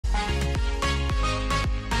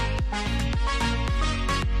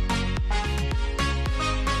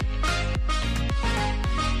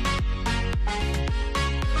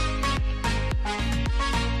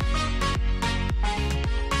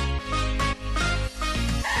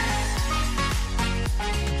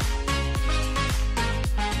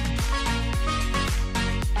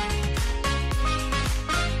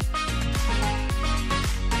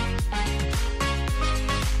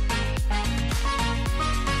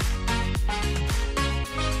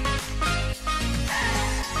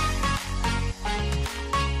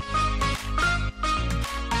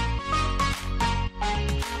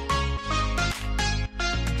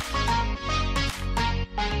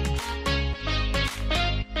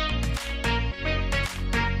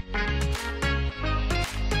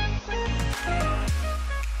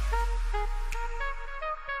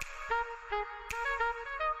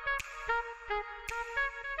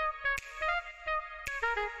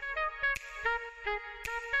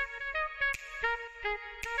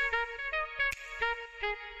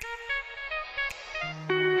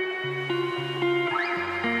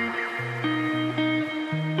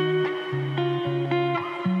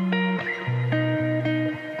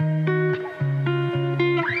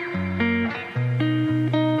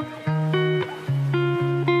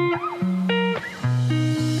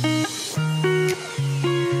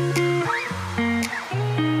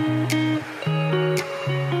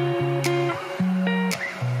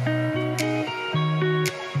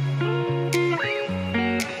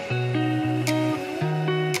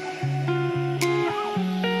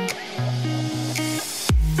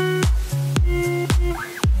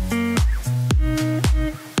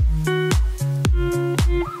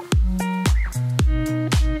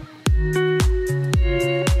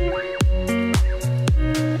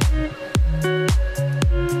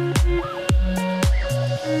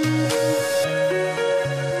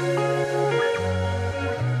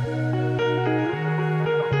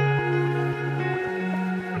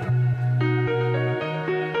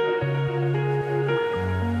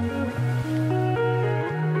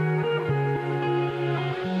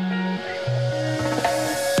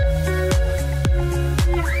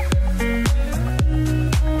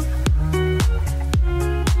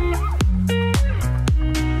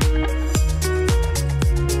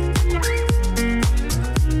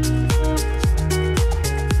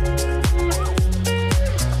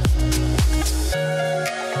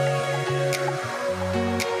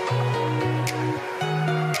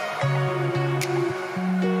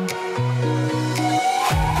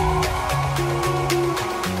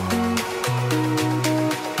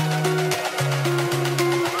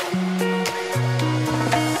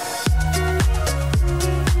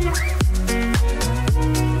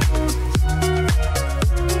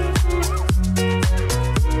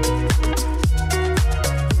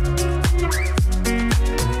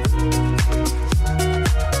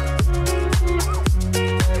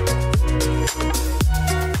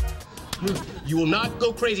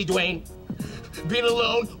go crazy, Dwayne. Being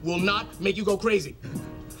alone will not make you go crazy.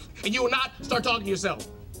 And you will not start talking to yourself.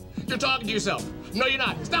 You're talking to yourself. No, you're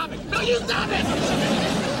not. Stop it. No, you stop it.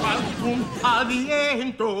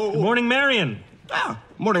 Good morning, Marion. Ah,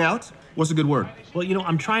 morning, Alex. What's a good word? Well, you know,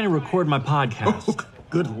 I'm trying to record my podcast. Oh,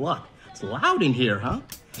 good luck. It's loud in here, huh?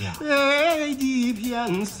 Yeah. Lady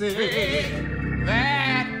Beyonce.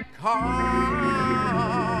 That car,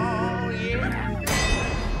 yeah.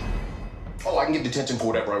 Oh, I can get detention for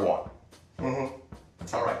whatever I want.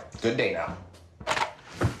 Mm-hmm. All right. Good day now.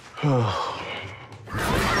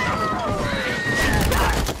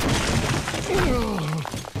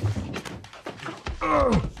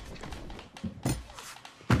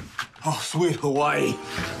 Oh, sweet Hawaii.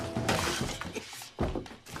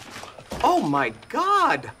 Oh, my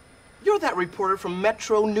God. You're that reporter from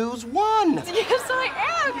Metro News 1. Yes,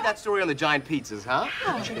 I am. That story on the giant pizzas, huh?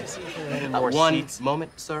 One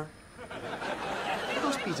moment, sir. Are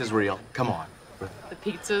those pizzas real? Come on. The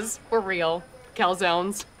pizzas were real.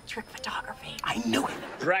 Calzones. Trick photography. I knew it.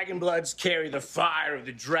 Dragon bloods carry the fire of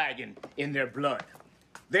the dragon in their blood.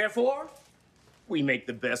 Therefore, we make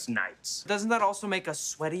the best knights. Doesn't that also make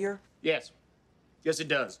us sweatier? Yes. Yes, it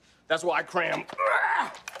does. That's why I cram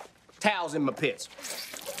towels in my pits.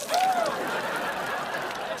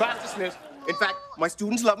 Class dismissed. In fact, my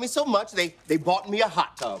students love me so much, they bought me a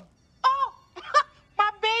hot tub. Oh, my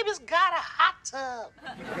baby's got a hot tub.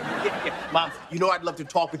 Yeah. Mom, you know I'd love to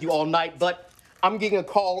talk with you all night, but I'm getting a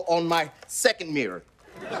call on my second mirror.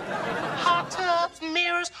 Hot tubs,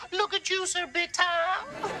 mirrors, look at you, sir, big time.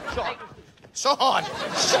 Sean,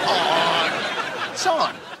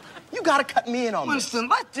 you gotta cut me in on this. Winston,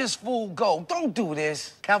 let this fool go. Don't do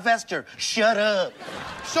this. Calvester, shut up.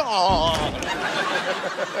 Sean.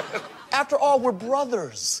 After all, we're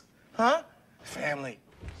brothers, huh? Family.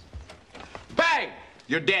 Bang!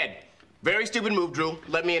 You're dead. Very stupid move, Drew.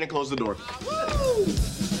 Let me in and close the door. Woo!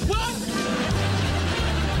 What?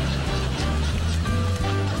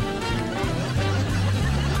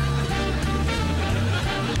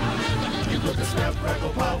 Put the snap, crackle,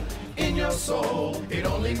 pop in your soul. It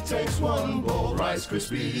only takes one bowl. Rice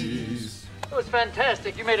Krispies. It was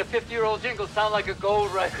fantastic. You made a 50-year-old jingle sound like a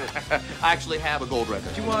gold record. I actually have a gold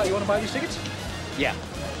record. You want to buy these tickets? Yeah,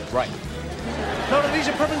 right. No, these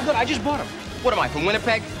are perfectly good. I just bought them. What am I, from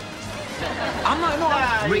Winnipeg? I'm not, no,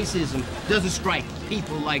 Racism doesn't strike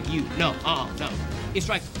people like you. No, no. It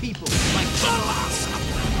strikes people like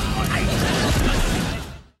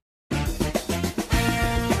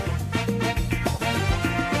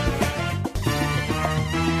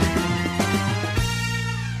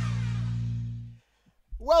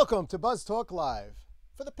Welcome to Buzz Talk Live.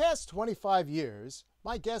 For the past 25 years,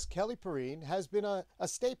 my guest Kelly Perine has been a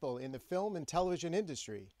staple in the film and television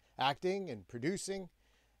industry, acting and producing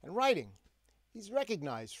and writing. He's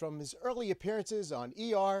recognized from his early appearances on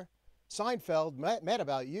ER, Seinfeld, Mad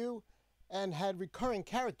About You, and had recurring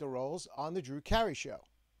character roles on The Drew Carey Show.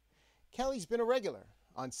 Kelly's been a regular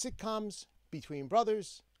on sitcoms Between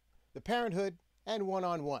Brothers, The Parenthood, and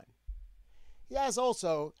One-on-One. He has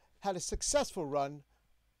also had a successful run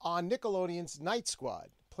on Nickelodeon's Night Squad,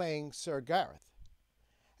 playing Sir Gareth,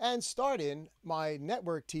 and starred in my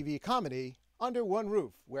network TV comedy, Under One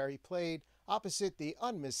Roof, where he played opposite the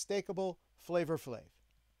unmistakable Flavor Flav.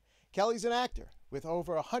 Kelly's an actor with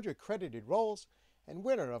over 100 credited roles and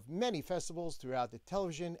winner of many festivals throughout the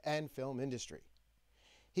television and film industry.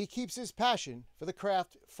 He keeps his passion for the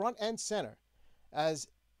craft front and center, as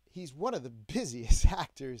he's one of the busiest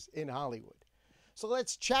actors in Hollywood. So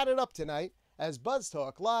let's chat it up tonight as Buzz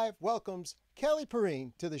Talk Live welcomes Kelly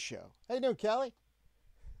Perine to the show. How you doing, Kelly?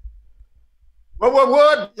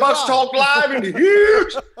 What? Buzz Talk Live and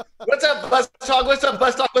huge. What's up, Buzz Talk? What's up,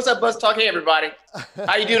 Buzz Talk? What's up, Buzz Talk? Hey, everybody.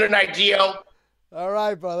 How you doing tonight, Gio? All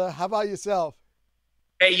right, brother. How about yourself?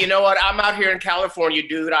 Hey, you know what? I'm out here in California,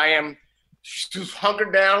 dude. I am just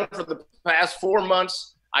hunkered down for the past 4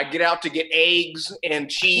 months. I get out to get eggs and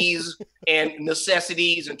cheese and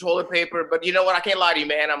necessities and toilet paper. But you know what? I can't lie to you,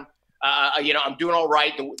 man. I'm doing all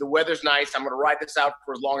right. The weather's nice. I'm going to ride this out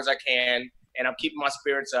for as long as I can. And I'm keeping my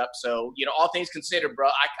spirits up. So, all things considered, bro,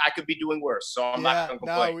 I could be doing worse. So I'm not going to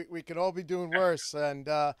complain. No, we could all be doing worse. And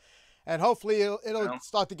hopefully it'll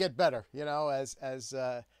start to get better, as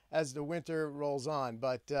the winter rolls on.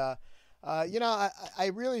 But,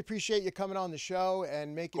 I really appreciate you coming on the show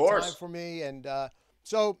and making time for me. And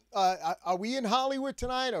so are we in Hollywood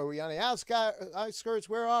tonight? Are we on the outskirts?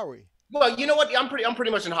 Where are we? Well, you know what? I'm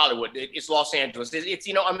pretty much in Hollywood. It's Los Angeles. It's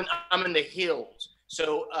I'm in the hills.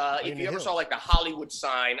 So if you ever saw like the Hollywood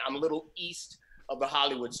sign, I'm a little east of the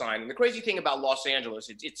Hollywood sign. And the crazy thing about Los Angeles,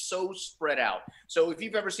 it's so spread out. So if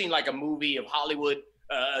you've ever seen like a movie of Hollywood,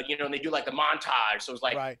 and they do like the montage. So it's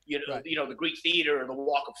like, right, the Greek theater, the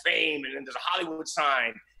Walk of Fame, and then there's a Hollywood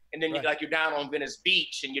sign. And then you're down on Venice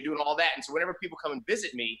Beach and you're doing all that. And so whenever people come and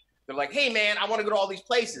visit me, they're like, hey man, I want to go to all these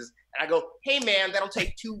places. And I go, hey man, that'll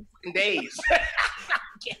take 2 days.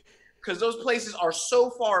 Because those places are so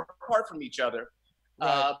far apart from each other.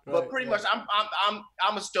 But pretty much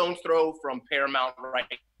I'm a stone's throw from Paramount right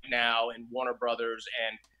now and Warner Brothers,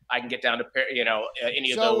 and I can get down to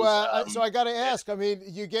any of those. So I got to ask. I mean,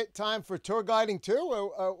 you get time for tour guiding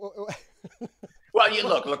too? Well,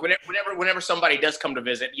 look. Whenever somebody does come to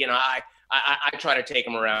visit, I try to take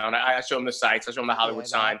them around. I show them the sights. I show them the Hollywood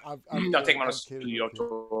sign. I'll take them on a studio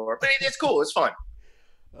tour. But it's cool. It's fun.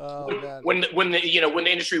 Oh man. When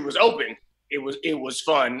the industry was open, it was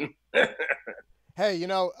fun. Hey,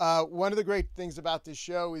 one of the great things about this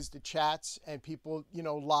show is the chats and people,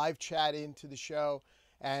 live chat into the show.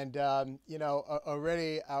 And,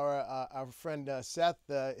 already our friend Seth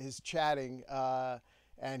is chatting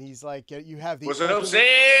and he's like, you have the— What's up,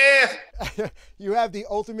 Seth? You have the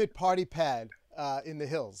ultimate party pad in the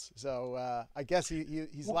hills. So I guess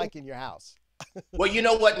he's liking your house. Well, you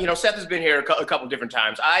know what? Seth has been here a couple different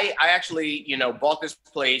times. I actually, bought this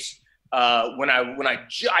place when I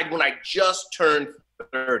just turned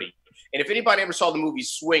 30. And if anybody ever saw the movie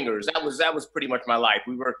Swingers, that was pretty much my life.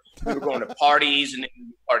 We were going to parties, and then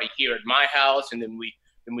we party here at my house, and then we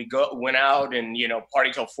went out and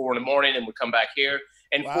party till 4 a.m, and we come back here.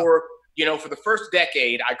 And for the first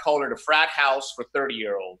decade, I called it a frat house for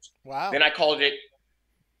 30-year-olds. Wow. Then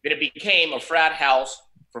it became a frat house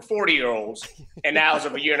for 40-year-olds, and now as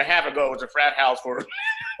of a year and a half ago, it's a frat house for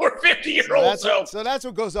 50-year-olds. So that's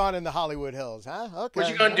what goes on in the Hollywood Hills, huh? Okay. What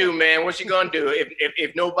you gonna do, man? What you gonna do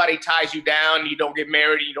if nobody ties you down, you don't get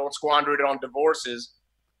married, you don't squander it on divorces?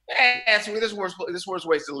 This worst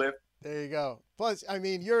ways to live. There you go. Plus, I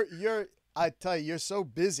mean, I tell you, you're so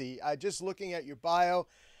busy. Just looking at your bio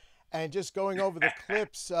and just going over the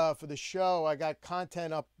clips for the show. I got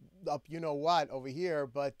content up over here,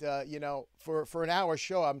 but for an hour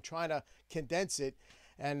show, I'm trying to condense it.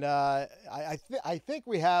 And I think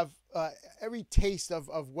we have every taste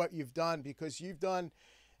of what you've done, because you've done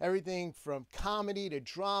everything from comedy to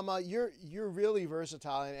drama. You're really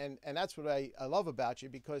versatile, and that's what I love about you,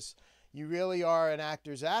 because you really are an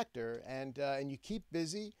actor's actor, and you keep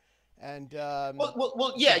busy. And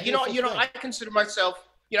well, yeah, I consider myself,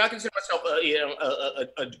 a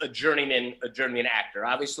journeyman actor.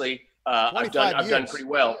 Obviously, I've done pretty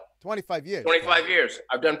well. 25 years. 25 years.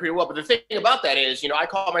 I've done pretty well. But the thing about that is, I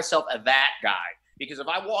call myself a that guy, because if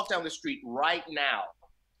I walk down the street right now,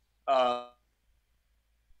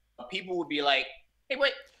 people would be like, "Hey,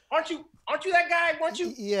 wait, aren't you that guy? Weren't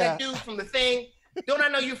you that dude from the thing? Don't I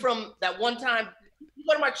know you from that one time? You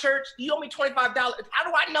go to my church. You owe me $25. How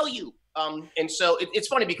do I know you?" And so it's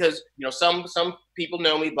funny because some people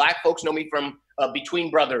know me. Black folks know me from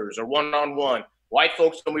Between Brothers or One on One. White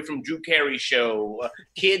folks know me from Drew Carey's show.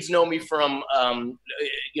 Kids know me from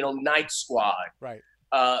Night Squad. Right.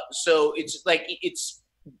 So it's like it's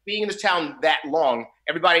being in this town that long.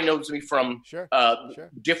 Everybody knows me from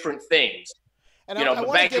different things. And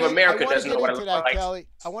but Bank of America doesn't know what I look like. Kelly.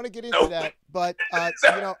 I want to get into that, but I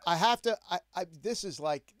have to. This is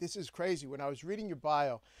crazy. When I was reading your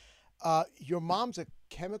bio, your mom's a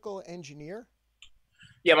chemical engineer.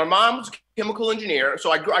 Yeah, my mom's a chemical engineer.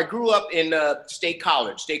 So I grew up in State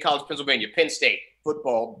College, Pennsylvania, Penn State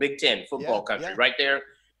football, Big Ten football country, right there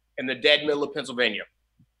in the dead middle of Pennsylvania.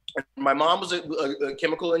 And my mom was a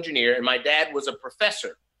chemical engineer, and my dad was a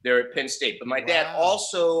professor there at Penn State. But my dad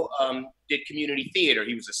also did community theater.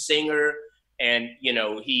 He was a singer, and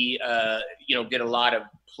he did a lot of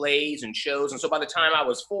plays and shows. And so by the time I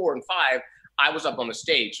was 4 and 5, I was up on the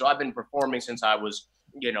stage. So I've been performing since I was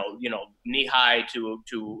knee high to a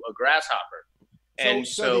grasshopper. And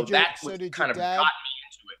so that's what kind of got me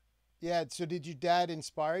into it. Yeah. So did your dad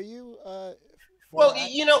inspire you? Well,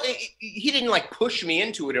 he didn't like push me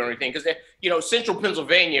into it or anything, because Central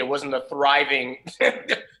Pennsylvania wasn't a thriving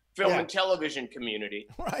film and television community.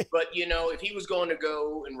 Right. But if he was going to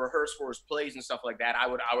go and rehearse for his plays and stuff like that, I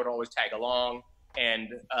would always tag along. And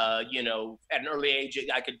at an early age,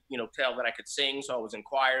 I could tell that I could sing, so I was in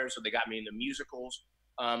choir. So they got me into musicals.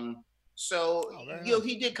 He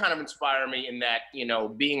did kind of inspire me in that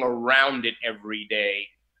being around it every day.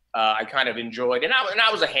 I kind of enjoyed, and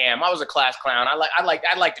I was a ham. I was a class clown. I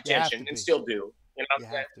liked attention, and still do. You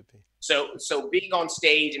have to be. So being on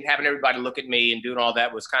stage and having everybody look at me and doing all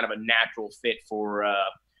that was kind of a natural fit for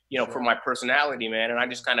for my personality, man. And I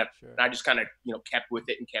just kind of kept with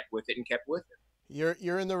it and kept with it and kept with it.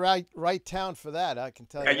 You're in the right town for that. I can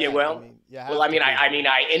tell you. Yeah, that. well,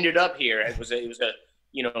 I ended up here. It was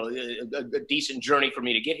a decent journey for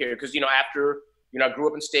me to get here. Because, after, I grew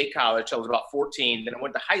up in State College. I was about 14. Then I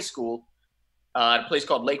went to high school at a place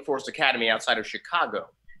called Lake Forest Academy outside of Chicago.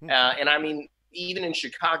 And I mean, even in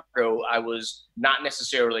Chicago, I was not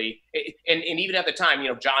necessarily, and even at the time,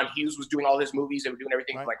 John Hughes was doing all his movies. They were doing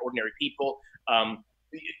everything for like Ordinary People.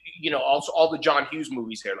 Also all the John Hughes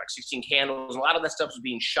movies there, like 16 Candles. A lot of that stuff was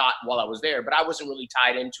being shot while I was there, but I wasn't really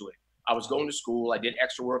tied into it. I was going to school. I did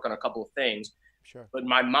extra work on a couple of things. Sure. But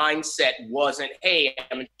my mindset wasn't, hey,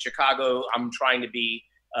 I'm in Chicago. I'm trying to be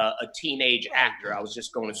a teenage actor. I was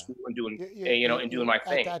just going to school and doing, and doing my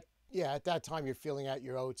thing. At that time, you're feeling out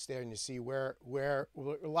your oats there, and you see where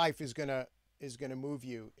life is gonna move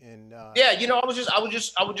you. And I was just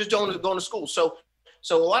going to school. So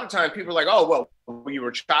a lot of times people are like, oh, well, you were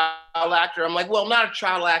a child actor. I'm like, well, not a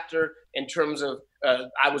child actor in terms of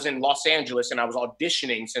I was in Los Angeles and I was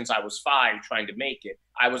auditioning since I was 5 trying to make it.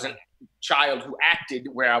 I was a child who acted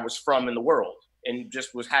where I was from in the world and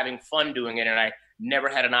just was having fun doing it. And I never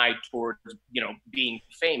had an eye towards, being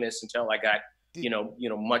famous until I got,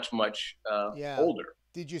 much older.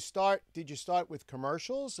 Did you start with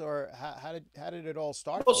commercials, or how did it all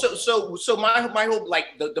start? Well, so my whole,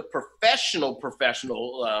 like, the professional part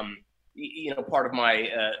of my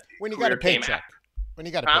when you got a paycheck. When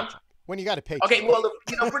you got a paycheck. When you got a paycheck. Okay, well,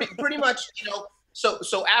 pretty much,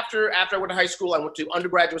 so after I went to high school, I went to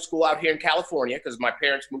undergraduate school out here in California because my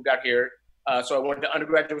parents moved out here. So I went to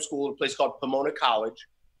undergraduate school at a place called Pomona College.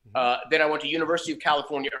 Then I went to University of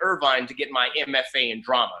California, Irvine to get my MFA in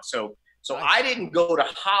drama. So nice. I didn't go to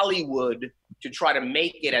Hollywood to try to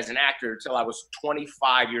make it as an actor until I was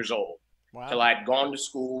 25 years old. Wow. Till I had gone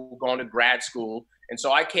to grad school. And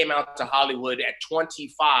so I came out to Hollywood at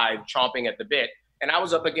 25, chomping at the bit. And I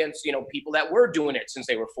was up against, people that were doing it since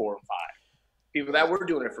they were 4 and 5. People that were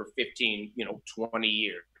doing it for 15, 20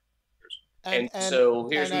 years. And so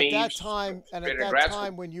here's me. At that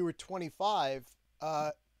time when you were 25,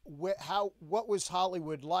 what was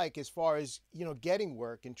Hollywood like as far as getting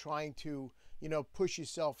work and trying to push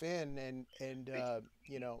yourself in and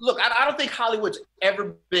Look, I don't think Hollywood's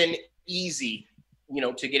ever been easy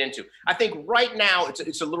to get into. I think right now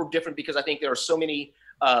it's a little different because I think there are so many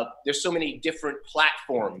there's so many different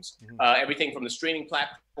platforms. Everything from the streaming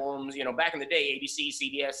platforms, back in the day, ABC,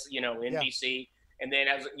 CBS, NBC, and then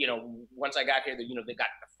as once I got here, they got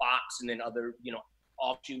the Fox and then other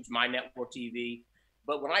offshoots, My Network TV.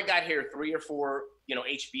 But when I got here, 3 or 4,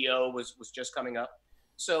 HBO was just coming up.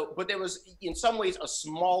 So, but there was in some ways a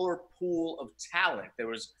smaller pool of talent. There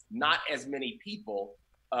was not as many people,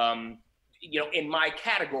 in my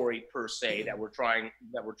category per se that were trying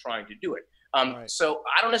to do it. Right. So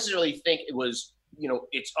I don't necessarily think it was,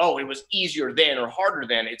 it was easier then or harder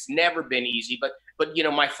then. It's never been easy. But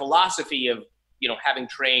my philosophy of, having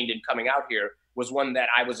trained and coming out here was one that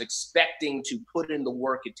I was expecting to put in the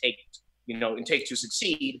work it takes to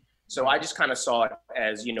succeed. So I just kind of saw it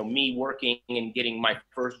as, me working and getting my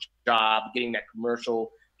first job, getting that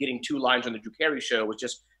commercial, getting 2 lines on the Drew Carey Show was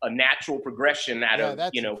just a natural progression out of,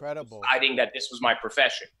 incredible. Deciding that this was my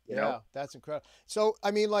profession. You know? That's incredible. So, I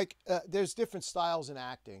mean, like, there's different styles in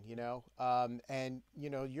acting, and,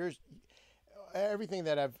 everything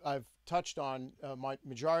that I've touched on, my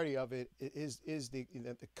majority of it is the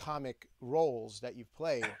comic roles that you've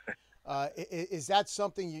played. Is that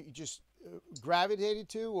something you just gravitated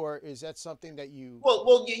to, or is that something that you?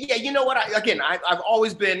 Well, yeah. You know what? I've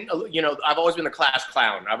always been, I've always been a class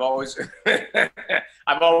clown. I've always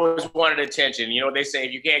wanted attention. They say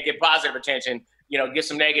if you can't get positive attention, get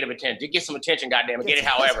some negative attention. Get some attention, goddamn it. Get it,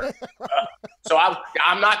 however. So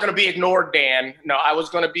I'm not going to be ignored, Dan. No, I was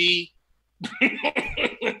going to be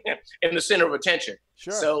in the center of attention.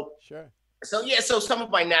 Sure. So yeah. So some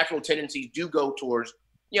of my natural tendencies do go towards,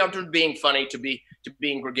 to being funny, to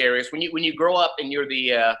being gregarious. When you grow up and you're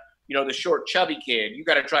the the short chubby kid, you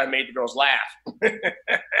got to try to make the girls laugh.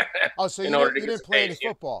 Oh, so you didn't play any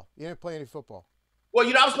football? You didn't play any football? Well,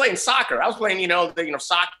 I was playing soccer. I was playing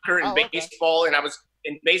soccer and baseball, and I was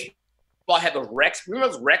in baseball. I had those Rex. Remember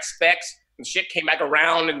those Rex specs? And shit came back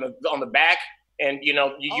around on the back, and you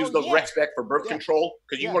use those Rex specs for birth control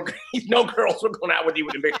because no girls were going out with you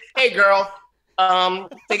with them big. Hey, girl,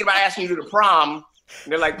 thinking about asking you to the prom.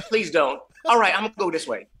 And they're like, please don't. All right, I'm gonna go this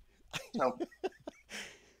way.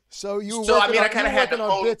 So you were I kind of had to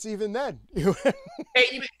own bits even then.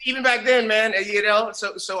 Hey, even back then, man.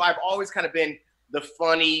 So I've always kind of been the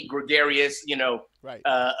funny, gregarious,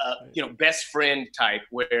 best friend type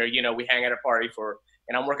where we hang at a party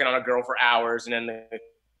and I'm working on a girl for hours, and then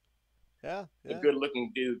Yeah. a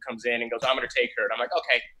good-looking dude comes in and goes, "I'm going to take her," and I'm like,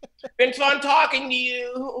 "Okay, been fun talking to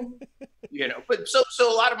you." You know, but so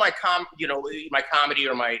a lot of my my comedy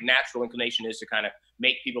or my natural inclination is to kind of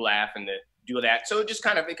make people laugh and to do that. So it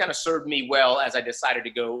kind of served me well as I decided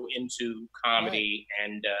to go into comedy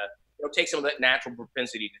and take some of that natural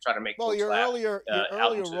propensity to try to make. Well, your laugh, earlier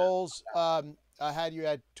roles, I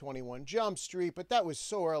had 21 Jump Street, but that was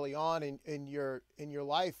so early on in your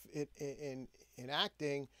life in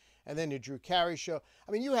acting. And then the Drew Carey Show.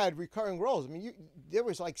 I mean, you had recurring roles. I mean, there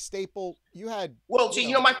was like staple. You had. Well,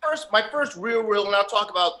 see, my first real, and I'll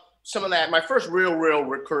talk about some of that. My first real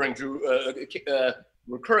recurring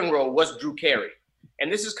role was Drew Carey,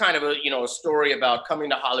 and this is kind of a story about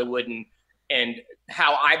coming to Hollywood and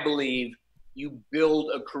how I believe you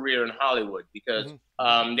build a career in Hollywood, because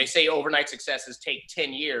they say overnight successes take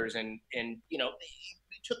 10 years, and it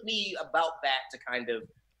took me about that to kind of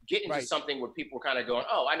get into something where people were kind of going,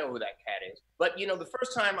 "Oh, I know who that cat is." But the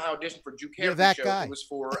first time I auditioned for Drew Carey Show, it was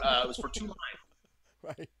for 2 lines.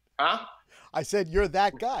 Right. Huh? I said, "You're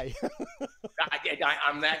that guy."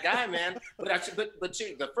 I'm that guy, man. But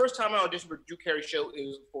seriously, the first time I auditioned for Drew Carey Show, it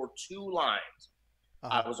was for 2 lines.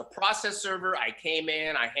 I was a process server. I came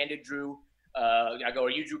in, I handed Drew. I go, "Are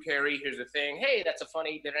you Drew Carey? Here's the thing. Hey, that's a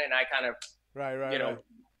funny," and I kind of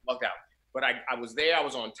walked out. But I was there. I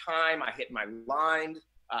was on time. I hit my line.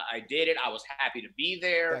 I did it. I was happy to be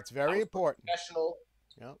there. That's very important. Professional.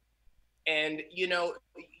 Yeah. And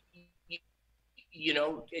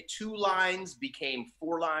 2 lines became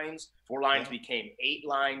 4 lines. 4 lines became 8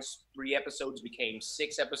 lines. 3 episodes became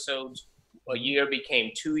 6 episodes. A year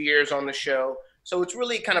became 2 years on the show. So it's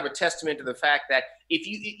really kind of a testament to the fact that if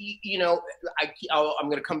I'm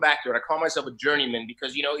going to come back to it. I call myself a journeyman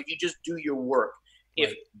because if you just do your work.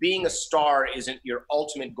 If being a star isn't your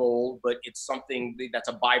ultimate goal, but it's something that's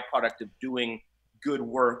a byproduct of doing good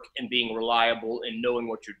work and being reliable and knowing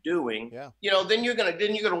what you're doing, then you're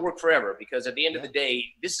gonna work forever. Because at the end of the day,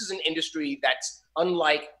 this is an industry that's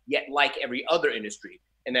unlike yet like every other industry,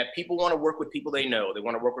 and that people want to work with people they know. They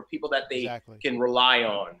want to work with people that they can rely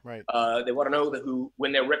on. Right. They want to know that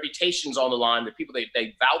when their reputation's on the line, the people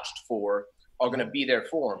they vouched for are going to be there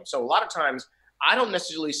for them. So a lot of times, I don't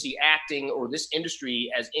necessarily see acting or this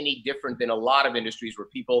industry as any different than a lot of industries where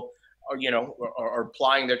people are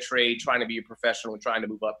applying their trade, trying to be a professional and trying to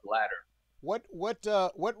move up the ladder. What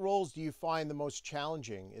roles do you find the most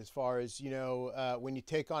challenging as far as when you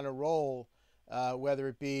take on a role, whether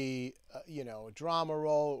it be a drama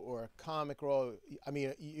role or a comic role? I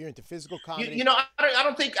mean, you're into physical comedy. I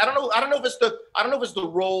don't know if it's the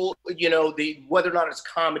role. Whether or not it's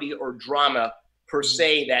comedy or drama per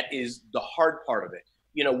se, that is the hard part of it.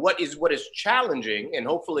 What is challenging, and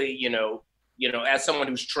hopefully, as someone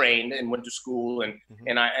who's trained and went to school,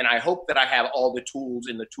 and I hope that I have all the tools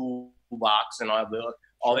in the toolbox and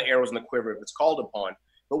all the arrows in the quiver if it's called upon.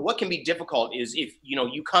 But what can be difficult is if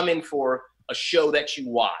you come in for a show that you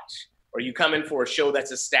watch, or you come in for a show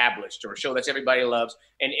that's established, or a show that everybody loves,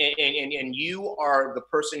 and you are the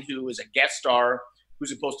person who is a guest star who's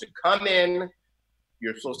supposed to come in.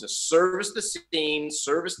 You're supposed to service the scene,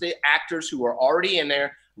 service the actors who are already in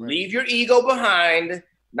there, leave your ego behind,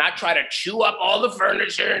 not try to chew up all the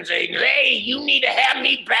furniture and say, "Hey, you need to have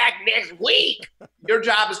me back next week." Your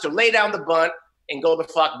job is to lay down the bunt and go the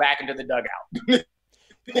fuck back into the dugout.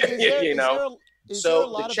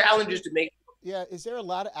 So the challenge is to make. Yeah, is there a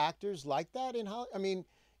lot of actors like that in Hollywood? I mean,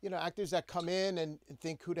 actors that come in and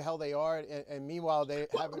think who the hell they are, and meanwhile they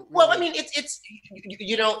haven't. Well, I mean,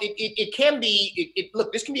 it can be.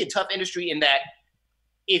 Look, this can be a tough industry in that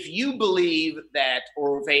if you believe that,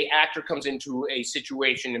 or if a actor comes into a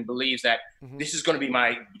situation and believes that this is going to be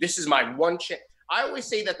my one chance. I always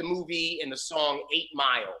say that the movie and the song 8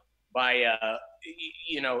 Mile by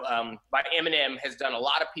Eminem has done a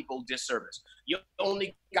lot of people disservice. You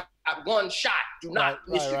only got one shot. Do not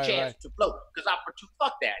miss your chance to float. Because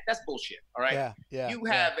fuck that. That's bullshit. All right. You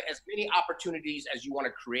have as many opportunities as you want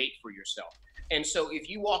to create for yourself. And so if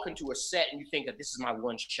you walk into a set and you think that this is my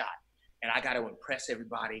one shot, and I got to impress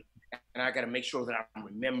everybody, and I got to make sure that I'm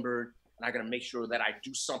remembered, and I got to make sure that I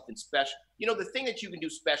do something special. The thing that you can do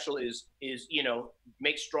special is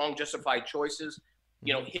make strong, justified choices.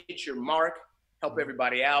 Hit your mark, help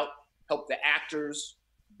everybody out, help the actors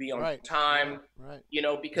be on time.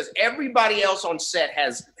 Because everybody else on set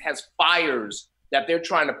has fires that they're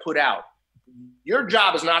trying to put out. Your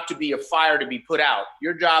job is not to be a fire to be put out.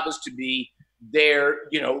 Your job is to be there,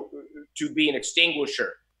 to be an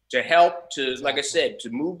extinguisher, to help, like I said, to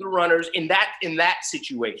move the runners in that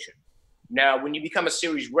situation. Now, when you become a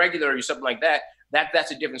series regular or something like that,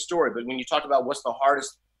 that's a different story. But when you talk about what's the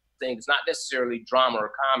hardest thing, it's not necessarily drama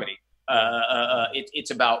or comedy.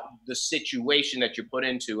 It's about the situation that you're put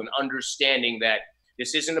into and understanding that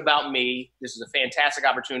this isn't about me. This is a fantastic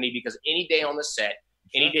opportunity because any day on the set,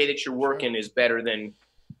 any day that you're working is better than,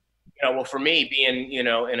 well, for me being, in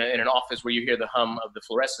an office where you hear the hum of the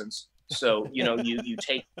fluorescents. So, you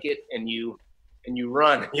take it and you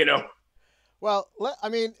run, Well, I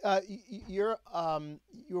mean, you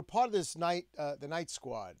were part of this the Night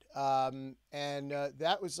Squad, and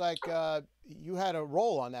that was like you had a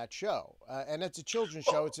role on that show, and it's a children's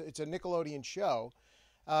show. It's a Nickelodeon show.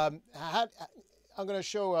 I'm going to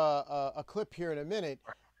show a clip here in a minute,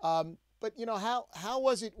 but how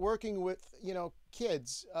was it working with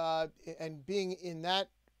kids and being in that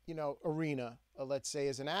arena, let's say,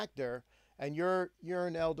 as an actor? And you're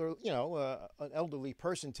an elder, an elderly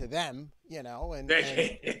person to them, and no,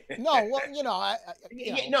 well, I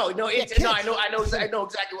know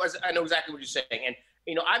exactly what you're saying,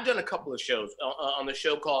 and I've done a couple of shows on the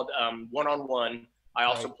show called One on One. I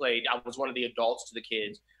also I was one of the adults to the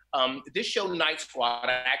kids. This show, Night Squad,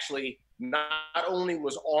 I actually not only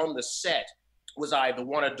was on the set, was I the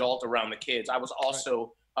one adult around the kids. I was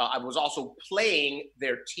also playing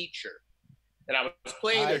their teacher. And I was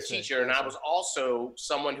playing their teacher, and I was also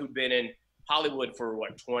someone who'd been in Hollywood for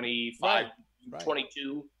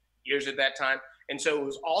 22 years at that time. And so it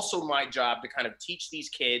was also my job to kind of teach these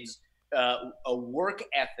kids a work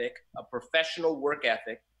ethic, a professional work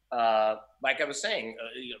ethic. Like I was saying,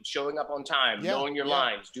 showing up on time, knowing your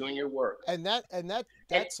lines, doing your work. And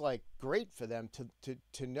that's like great for them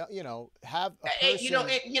to know, have a person.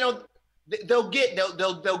 They'll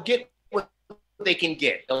get what they can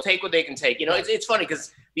get. They'll take what they can take. It's funny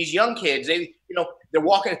because these young kids, they're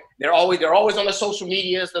walking. They're always on the social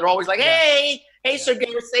medias. They're always like, hey, Sir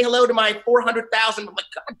Garrett, say hello to my 400,000. I'm like,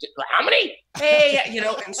 God, how many? Hey,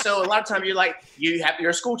 And so a lot of times you're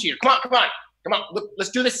a school teacher. Come on. Look, let's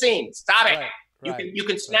do the scene. Stop it. You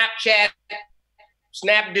can Snapchat,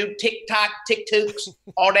 do TikTok, TikToks,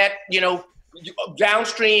 all that.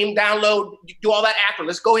 Downstream, download, do all that after.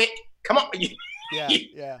 Let's go ahead. Come on.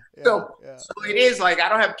 So it is like, I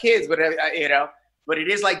don't have kids, but but it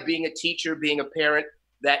is like being a teacher, being a parent,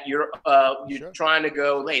 that you're trying to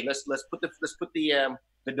go, hey, let's put the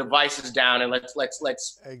devices down and let's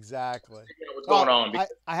exactly what's going on.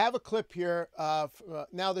 I have a clip here.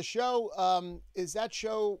 Now the show, is that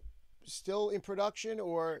show still in production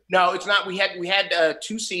or? No, it's not. We had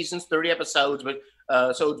 2 seasons, 30 episodes, but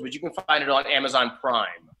you can find it on Amazon Prime.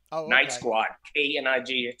 Oh, okay. Night Squad,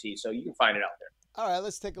 KNIGT. So you can find it out there. All right,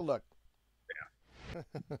 let's take a look.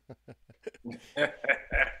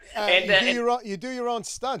 You do your own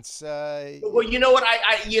stunts. Well, you know what?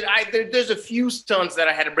 There's a few stunts that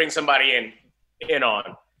I had to bring somebody in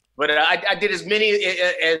on, but I did as many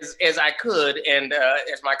as I could, and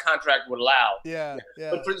as my contract would allow. Yeah.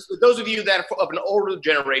 But for those of you that are of an older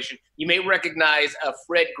generation, you may recognize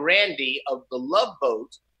Fred Grandy of The Love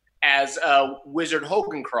Boat as Wizard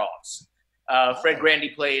Hogancross. Fred Grandy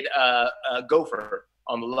played Gopher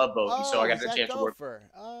on The Love Boat, and so I got the chance to work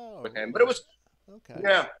with him. But it was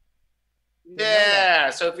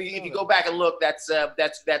So if you go back and look, that's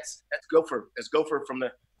Gopher. That's Gopher from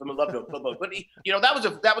the Love Boat. But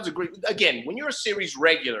that was a great. Again, when you're a series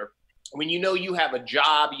regular, when you have a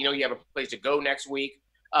job, you have a place to go next week,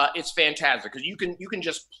 it's fantastic because you can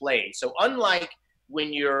just play. So unlike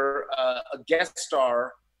when you're a guest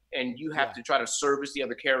star and you have to try to service the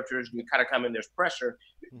other characters, and you kind of come in, there's pressure.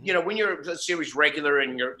 Mm-hmm. When you're a series regular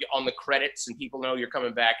and you're on the credits and people know you're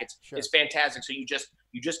coming back, it's fantastic. So you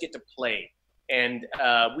just get to play. And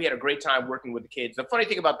we had a great time working with the kids. The funny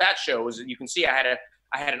thing about that show is that you can see I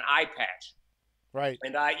had an eye patch. Right.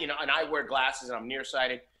 And I wear glasses and I'm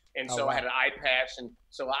nearsighted. And so I had an eye patch. And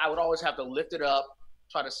so I would always have to lift it up,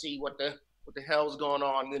 try to see what the hell's going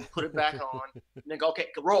on, and then put it back on, and then go, okay,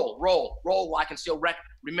 roll. I can still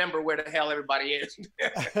remember where the hell everybody is.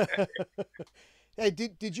 Hey,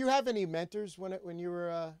 did you have any mentors when you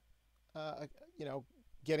were,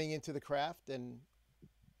 getting into the craft and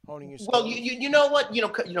honing your skills? Well, you know what,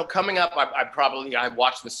 coming up, I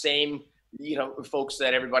watched the same, folks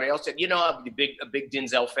that everybody else did. I'm a big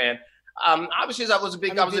Denzel fan. Obviously, I was a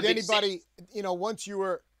big. Did anybody, once you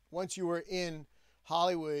were in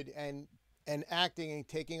Hollywood and acting and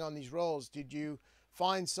taking on these roles, did you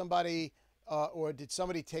find somebody or did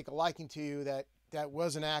somebody take a liking to you that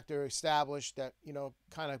was an actor established that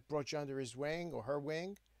kind of brought you under his wing or her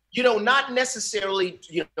wing? Not necessarily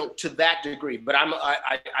to that degree, but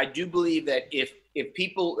I do believe that if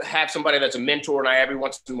people have somebody that's a mentor, and every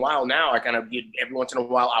once in a while now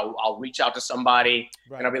I'll reach out to somebody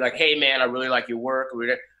and I'll be like, hey man, I really like your work.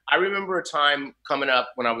 I remember a time coming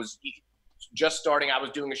up when I was just starting. I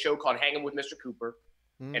was doing a show called Hanging with Mr. Cooper,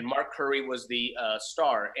 and Mark Curry was the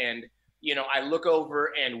star. And, you know, I look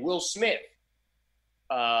over and Will Smith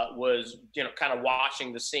was, you know, kind of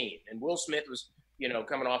watching the scene. And Will Smith was, you know,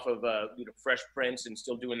 coming off of, you know, Fresh Prince and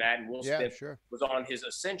still doing that. And Will Smith was on his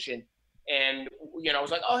ascension. And, you know, I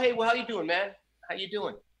was like, oh, hey, well, how you doing, man? How you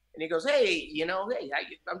doing? And he goes, hey, you know, hey,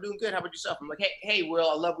 I'm doing good. How about yourself? I'm like, hey, Will,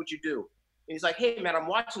 I love what you do. And he's like, hey, man, I'm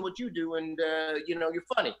watching what you do. And, you know, you're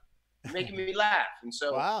funny. You're making me laugh. And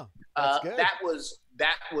so wow, that's good. that was a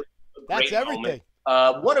that's great everything.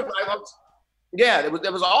 moment. One of my, yeah,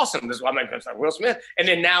 that was awesome. This is why I'm like, that's like Will Smith. And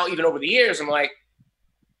then now, even over the years, I'm like,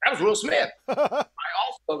 that was Will Smith. I also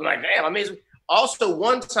was like, damn, amazing. Also,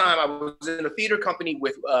 one time I was in a theater company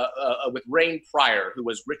with Rain Pryor, who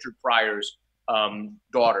was Richard Pryor's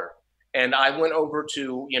daughter. And I went over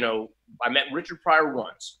to, you know, I met Richard Pryor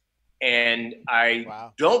once. And I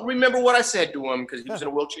don't remember what I said to him because he was in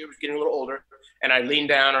a wheelchair, he was getting a little older. And I leaned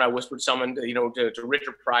down and I whispered something, to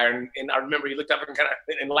Richard Pryor. And I remember he looked up and kind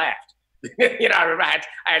of laughed. You know, I remember I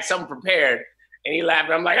had something prepared. And he laughed.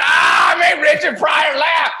 And I'm like, I made Richard Pryor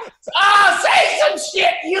laugh. Oh, say some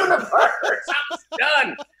shit, universe. I was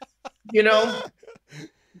done. You know?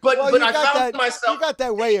 But I found myself. You got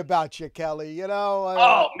that way about you, Kelly, you know?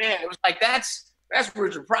 Oh, man. It was like, that's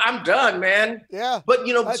Richard Pryor. I'm done, man. Yeah. But,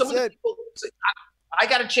 you know, some of the people, I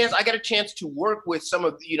got a chance to work with some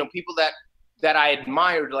of, you know, people that I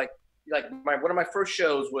admired. Like one of my first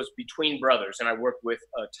shows was Between Brothers. And I worked with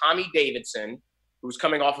Tommy Davidson, who was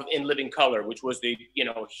coming off of In Living Color, which was the, you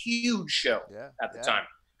know, huge show at the time.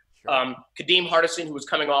 Sure. Kadeem Hardison, who was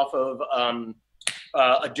coming off of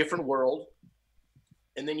A Different World.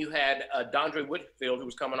 And then you had Dondre Whitfield, who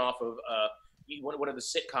was coming off of one of the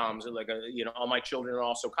sitcoms, like All My Children and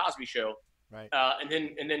Also Cosby Show. Right. And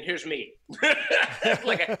then here's me,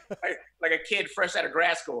 like a kid fresh out of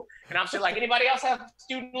grad school, and I'm still like, anybody else have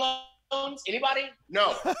student loans? Anybody?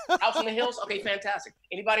 No. House on the Hills? Okay, fantastic.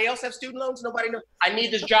 Anybody else have student loans? Nobody knows. I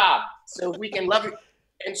need this job so we can love you.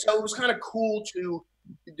 And so it was kind of cool to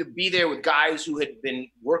be there with guys who had been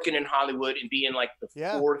working in Hollywood and being like the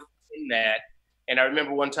fourth in that. And I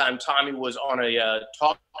remember one time Tommy was on a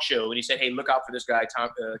talk show and he said, hey, look out for this guy,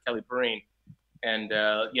 Kelly Perine. And,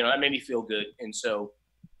 you know, that made me feel good. And so,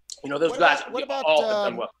 you know, those guys all have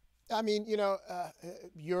done well. I mean, you know,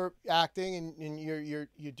 you're acting and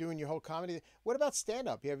you're doing your whole comedy. What about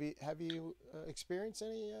stand-up? Have you experienced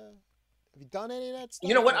any? Have you done any of that stuff?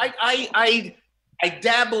 You know what? I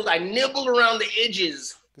dabbled. I nibbled around the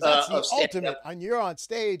edges. That's the ultimate. And you're on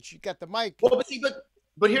stage. You got the mic. Well,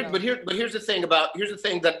 but here's the thing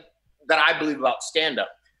that I believe about stand-up.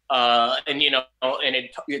 And, you know, and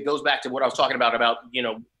it goes back to what I was talking about, you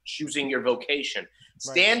know, choosing your vocation.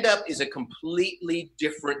 Stand-up is a completely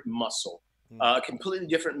different muscle, a completely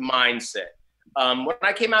different mindset. When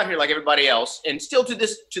I came out here, like everybody else, and still to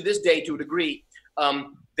this day, to a degree, not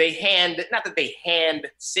that they hand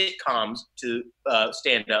sitcoms to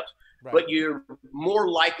stand-ups, but you're more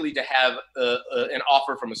likely to have an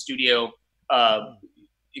offer from a studio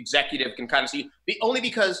executive can kind of see, only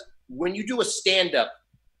because when you do a stand-up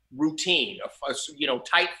routine, you know,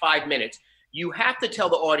 tight 5 minutes, you have to tell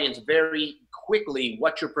the audience very quickly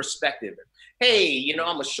what your perspective is. Hey, you know,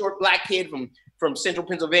 I'm a short black kid from central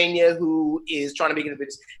Pennsylvania who is trying to make it a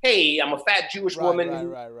business. Hey, I'm a fat Jewish woman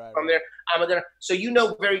from there. I'm there. So you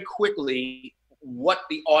know very quickly what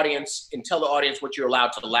the audience, and tell the audience what you're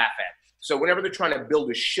allowed to laugh at. So whenever they're trying to build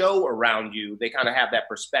a show around you, they kind of have that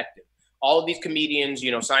perspective. All of these comedians,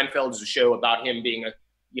 you know, Seinfeld is a show about him being a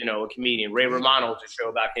comedian. Ray Romano is a show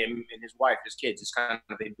about him and his wife, his kids. It's kind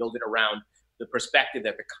of, they build it around the perspective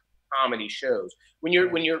that the comedy shows. When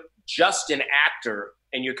you're just an actor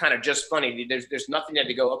and you're kind of just funny, there's nothing there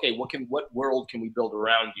to go, okay, what world can we build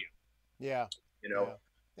around you? Yeah. You know?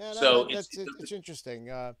 Yeah, so it's interesting.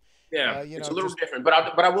 You it's a little different, but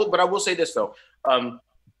I will say this though. But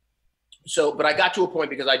I got to a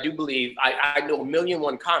point because I do believe I know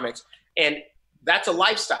 1,000,001 comics, and that's a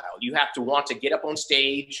lifestyle. You have to want to get up on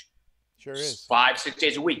stage. Sure is. 5-6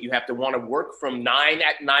 days a week. You have to want to work from 9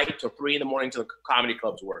 at night till 3 in the morning till the comedy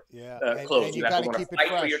clubs close. And you have to want to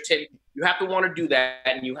fight for your tip. You have to want to do that,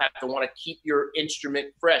 and you have to want to keep your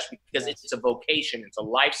instrument fresh because it's a vocation. It's a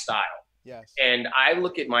lifestyle. Yes. And I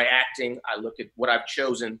look at my acting. I look at what I've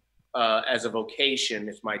chosen as a vocation.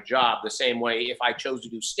 It's my job. The same way, if I chose to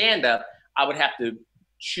do stand-up, I would have to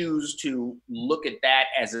choose to look at that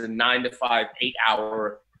as a 9 to 5, 8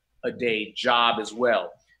 hour a day job as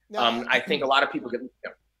well. Now, I think a lot of people get.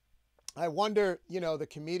 I wonder, you know, the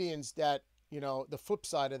comedians that, you know, the flip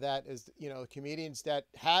side of that is, you know, comedians that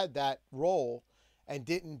had that role and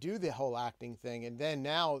didn't do the whole acting thing, and then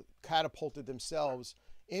now catapulted themselves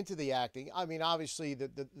into the acting. I mean, obviously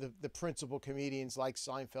the principal comedians like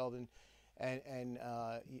Seinfeld and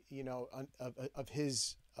you know, of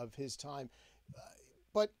his time,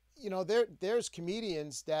 but you know, there's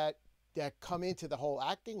comedians that come into the whole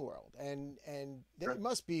acting world, and it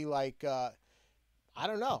must be like I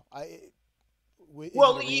don't know.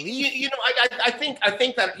 Well, you know, I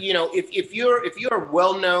think that, you know, if you're a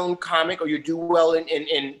well-known comic or you do well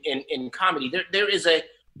in comedy, there's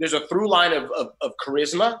a through line of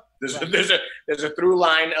charisma. There's a through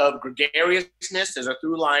line of gregariousness. There's a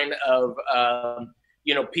through line of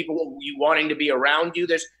you know, people you wanting to be around you.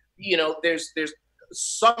 There's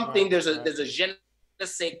something. There's a je ne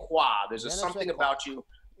sais quoi. There's something about you.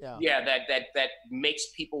 Yeah, that makes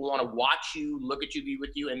people want to watch you, look at you, be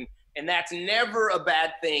with you, and that's never a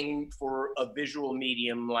bad thing for a visual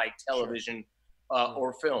medium like television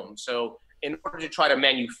or film. So in order to try to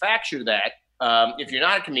manufacture that, if you're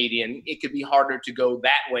not a comedian, it could be harder to go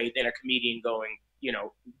that way than a comedian going, you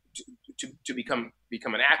know, to become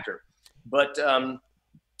an actor. But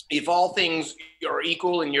if all things are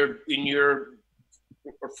equal and you're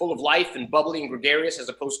full of life and bubbly and gregarious as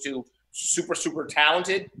opposed to super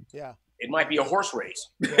talented, it might be a horse race.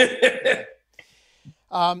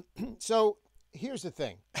 So here's the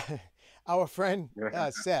thing. Our friend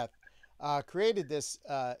Seth created this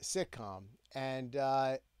sitcom, and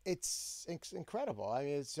it's incredible. I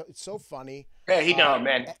mean, it's so funny. Yeah, he done,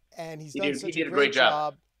 man. And he did a great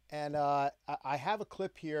job. And I have a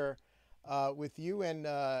clip here with you and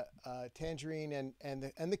Tangerine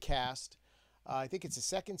and the cast. I think it's the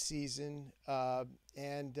second season,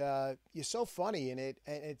 and you're so funny in it,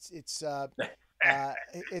 and it's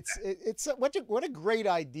what a great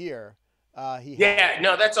idea he had.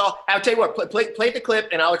 No, that's all. I'll tell you what, play the clip,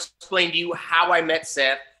 and I'll explain to you how I met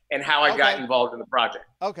Seth and how I got involved in the project.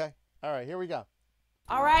 Okay, all right, here we go.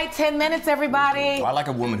 All right, 10 minutes, everybody. I like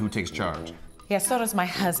a woman who takes charge. Yeah, so does my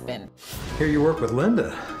husband. Here you work with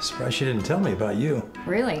Linda. Surprised she didn't tell me about you.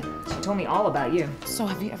 Really? She told me all about you. So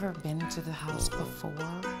have you ever been to the house before?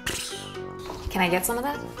 Can I get some of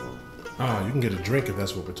that? Oh, you can get a drink if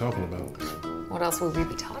that's what we're talking about. What else would we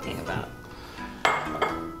be talking about?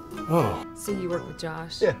 Oh. So you work with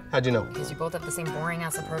Josh? Yeah, how'd you know? Because you both have the same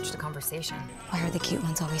boring-ass approach to conversation. Why are the cute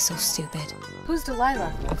ones always so stupid? Who's Delilah?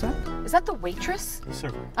 What's that? Is that the waitress? Yes,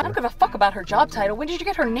 sir. I don't give a fuck about her job title. When did you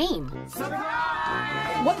get her name?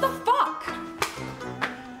 Surprise! What the fuck?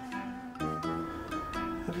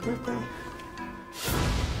 Happy birthday.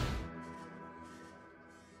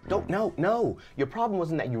 No. Your problem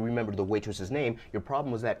wasn't that you remembered the waitress's name. Your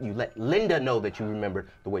problem was that you let Linda know that you remembered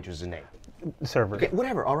the waitress's name. Server. Okay,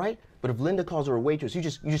 whatever, all right? But if Linda calls her a waitress, you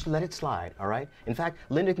just let it slide, all right? In fact,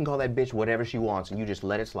 Linda can call that bitch whatever she wants, and you just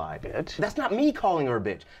let it slide. Bitch? That's not me calling her a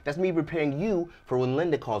bitch. That's me preparing you for when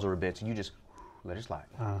Linda calls her a bitch, and you just let it slide.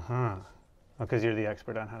 Uh-huh. Because you're the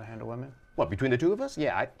expert on how to handle women? What, between the two of us?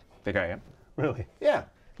 Yeah, I think I am. Really? Yeah.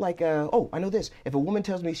 Like, oh, I know this. If a woman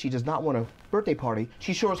tells me she does not want a birthday party,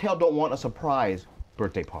 she sure as hell don't want a surprise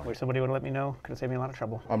birthday party. Wish somebody would have let me know. Could have saved me a lot of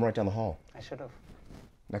trouble. I'm right down the hall. I should have.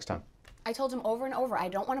 Next time. I told him over and over, I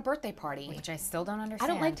don't want a birthday party. Which I still don't understand.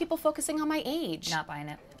 I don't like people focusing on my age. Not buying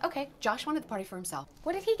it. Okay, Josh wanted the party for himself.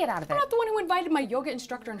 What did he get out of it? I'm not the one who invited my yoga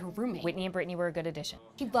instructor and her roommate. Whitney and Brittany were a good addition.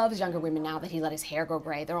 He loves younger women now that he let his hair go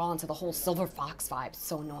gray. They're all into the whole silver fox vibe. It's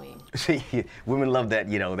so annoying. See, women love that,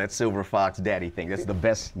 you know, that silver fox daddy thing. That's the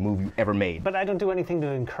best move you ever made. But I don't do anything to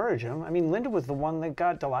encourage him. I mean, Linda was the one that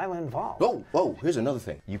got Delilah involved. Oh, here's another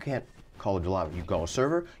thing. You can't call her Delilah. You can call her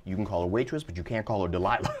server, you can call her waitress, but you can't call her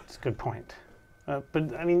Delilah. That's a good point.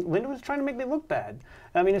 But, I mean, Linda was trying to make me look bad.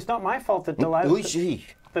 I mean, it's not my fault that Delilah...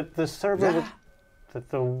 That the server... That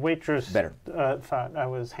the waitress... Better. Thought I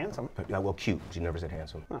was handsome. Well, cute. She never said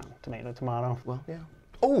handsome. Oh, tomato, tomato. Well, yeah.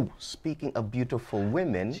 Oh, speaking of beautiful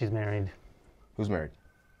women... She's married. Who's married?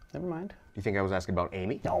 Never mind. You think I was asking about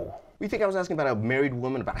Amy? No. You think I was asking about a married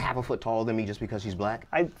woman about half a foot taller than me just because she's black?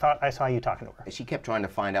 I thought I saw you talking to her. She kept trying to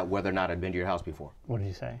find out whether or not I'd been to your house before. What did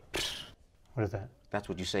you say? What is that? That's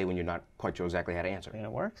what you say when you're not quite sure exactly how to answer. And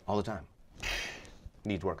it works? All the time.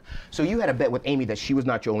 Needs work. So you had a bet with Amy that she was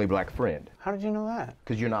not your only black friend. How did you know that?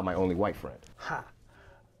 Because you're not my only white friend. Ha.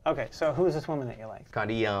 Okay, so who is this woman that you like?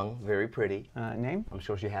 Kinda young, very pretty. Name? I'm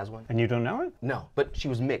sure she has one. And you don't know it? No, but she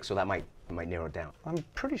was mixed, so that might narrow it down. I'm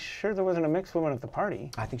pretty sure there wasn't a mixed woman at the party.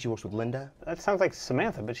 I think she works with Linda. That sounds like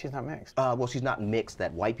Samantha, but she's not mixed. Well, she's not mixed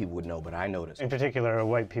that white people would know, but I noticed. In particular,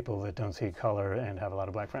 white people that don't see color and have a lot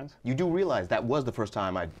of black friends. You do realize that was the first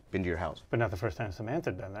time I'd been to your house. But not the first time Samantha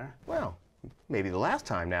had been there. Well, maybe the last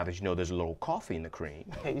time now that you know there's a little coffee in the cream.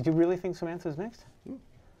 Hey, do you really think Samantha's mixed?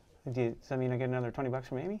 Does that mean I get another $20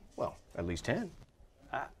 from Amy? Well, at least 10.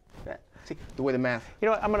 See, the way the math... You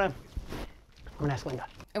know what, I'm gonna ask Linda.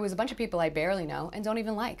 It was a bunch of people I barely know and don't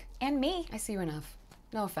even like. And me. I see you enough.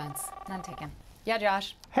 No offense. None taken. Yeah,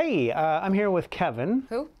 Josh. Hey, I'm here with Kevin.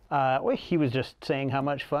 Who? Well, he was just saying how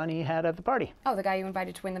much fun he had at the party. Oh, the guy you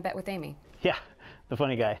invited to win the bet with Amy. Yeah, the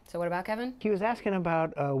funny guy. So what about Kevin? He was asking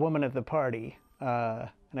about a woman at the party,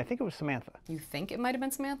 and I think it was Samantha. You think it might have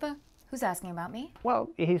been Samantha? Who's asking about me? Well,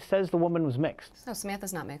 he says the woman was mixed. No,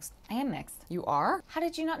 Samantha's not mixed. I am mixed. You are? How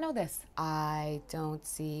did you not know this? I don't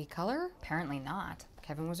see color. Apparently not.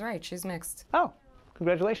 Kevin was right. She's mixed. Oh,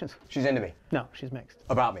 congratulations. She's into me. No, she's mixed.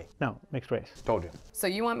 About me. No, mixed race. Told you. So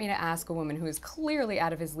you want me to ask a woman who is clearly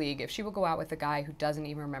out of his league if she will go out with a guy who doesn't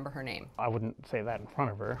even remember her name? I wouldn't say that in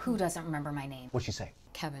front of her. Who doesn't remember my name? What'd she say?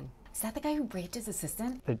 Kevin. Is that the guy who raped his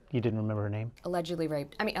assistant? That you didn't remember her name? Allegedly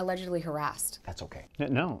raped. I mean, allegedly harassed. That's okay.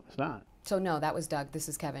 No, it's not. So no, that was Doug. This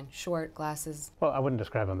is Kevin. Short, glasses. Well, I wouldn't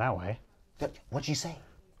describe him that way. What'd she say?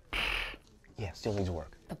 Yeah, still needs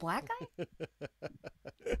work. The black guy?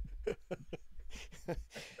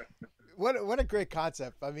 What a great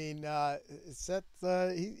concept. I mean, Seth,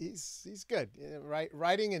 he's good.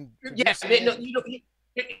 Writing and yes. Here's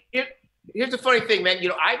the funny thing, man.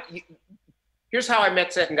 Here's how I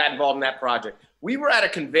met Seth and got involved in that project. We were at a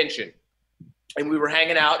convention, and we were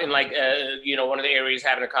hanging out in one of the areas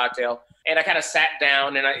having a cocktail. And I kind of sat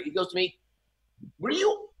down, and he goes to me, "Were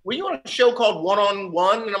you on a show called One on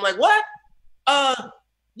One?" And I'm like, "What?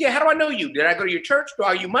 Yeah. How do I know you? Did I go to your church? Do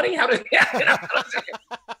I owe you money? How did?"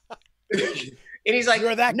 And he's like,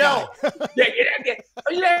 "You're that no. guy."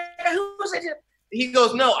 Yeah. Who was it? He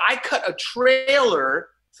goes, "No, I cut a trailer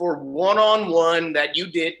for One on One that you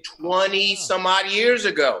did 20 some odd years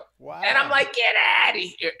ago." Wow. And I'm like, "Get out of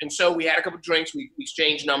here!" And so we had a couple of drinks. We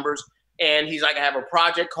exchanged numbers. And he's like, "I have a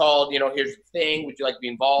project called, here's the thing. Would you like to be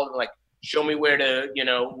involved?" And like, show me where to,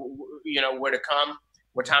 where to come,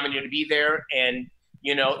 what time I need to be there. And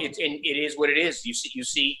it is what it is. You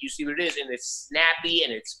see what it is, and it's snappy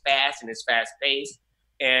and it's fast and it's fast paced.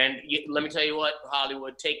 And let me tell you what,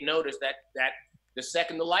 Hollywood, take notice that the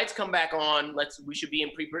second the lights come back on, we should be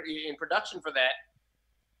in production for that.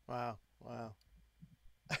 Wow.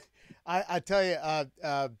 I tell you,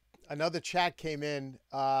 another chat came in,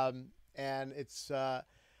 and it's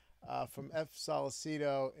from F.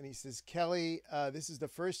 Solicito, and he says, "Kelly, this is the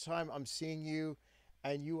first time I'm seeing you,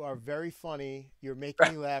 and you are very funny. You're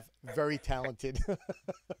making me laugh. Very talented."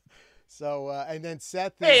 So, and then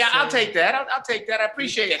Seth. Hey, I'll take that. I'll take that. I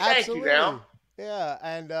appreciate it. Absolutely. Thank you, now. Yeah,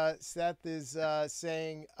 and Seth is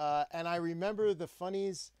saying, and I remember the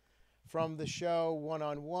funnies from the show One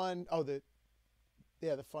on One. Oh, the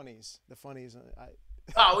funnies.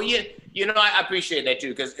 Oh, well, I appreciate that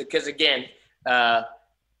too, because again, one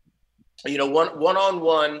on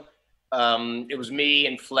one. It was me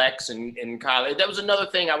and Flex and Kyle. That was another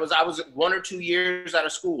thing. I was 1 or 2 years out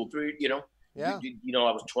of school. I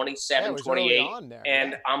was 27, 28,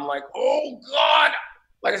 and I'm like, oh God.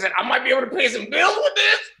 Like I said, I might be able to pay some bills with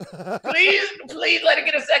this. Please let it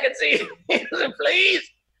get a second season, please.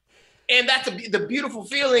 And that's the beautiful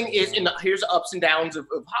feeling is, here's the ups and downs of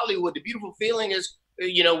Hollywood. The beautiful feeling is,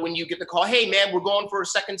 when you get the call, "Hey man, we're going for a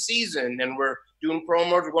second season, and we're doing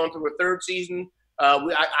promos. We're going through a third season."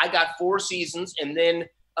 I got 4 seasons, and then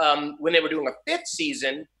when they were doing a 5th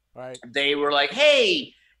season, right, they were like,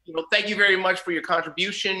 "Hey, thank you very much for your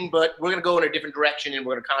contribution, but we're gonna go in a different direction, and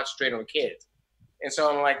we're gonna concentrate on the kids." And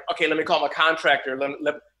so I'm like, "Okay, let me call my contractor. I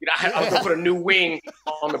was gonna put a new wing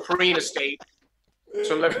on the Perine estate."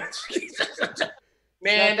 So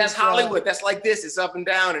man, that's Hollywood. That's like this. It's up and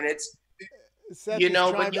down, and it's But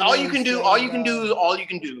all you can do is all you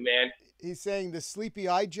can do, man. He's saying the sleepy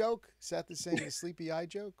eye joke. Seth is saying the sleepy eye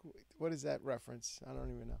joke. What is that reference? I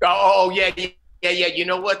don't even know. Oh yeah. You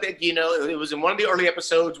know what? It was in one of the early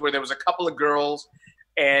episodes where there was a couple of girls,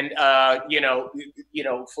 and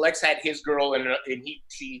Flex had his girl, and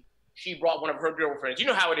she brought one of her girlfriends. You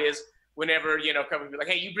know how it is whenever come and be like,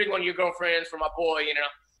 "Hey, you bring one of your girlfriends for my boy,"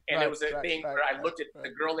 And there was a thing where I looked at the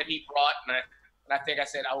girl that he brought, and I think I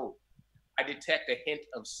said, "Oh, I detect a hint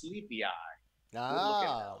of sleepy eye."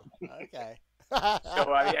 Oh, okay. So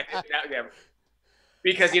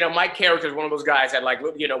because my character is one of those guys that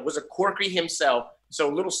was a quirky himself. So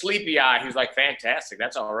little sleepy eye, he was like, "Fantastic,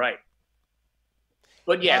 that's all right."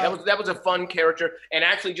 But yeah, that was a fun character. And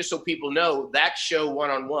actually, just so people know, that show One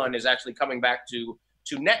on One is actually coming back to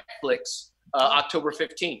Netflix October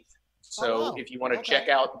 15th. So if you want to check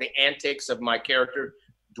out the antics of my character,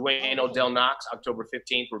 Dwayne Odell Knox, October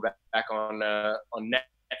 15th, we're back on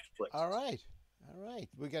Netflix. All right.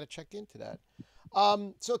 We got to check into that.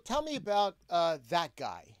 So tell me about that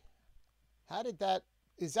guy. How did that?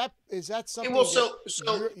 Is that something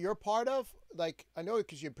Well, you're part of? Like, I know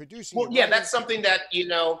because you're producing. Well, yeah, that's something that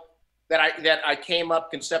that I came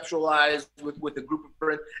up conceptualized with a group of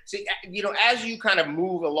friends. See, as you kind of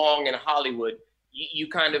move along in Hollywood, you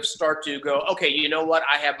kind of start to go, okay, you know what?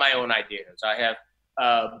 I have my own ideas. I have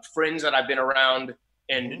friends that I've been around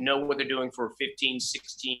and know what they're doing for 15,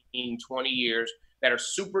 16, 20 years that are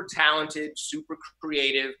super talented, super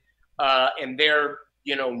creative, and they're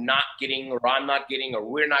not getting, or I'm not getting, or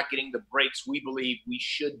we're not getting the breaks we believe we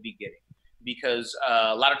should be getting, because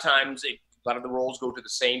a lot of times a lot of the roles go to the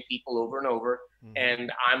same people over and over.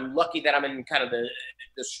 And I'm lucky that I'm in kind of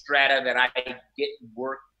the strata that I get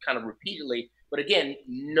work kind of repeatedly. But again,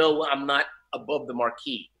 no, I'm not above the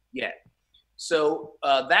marquee yet. So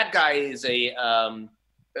that guy is a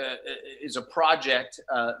project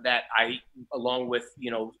that I, along with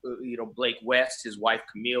Blake West, his wife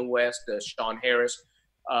Camille West, Sean Harris,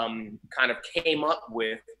 kind of came up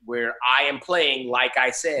with, where I am playing, like I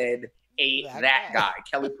said, that guy.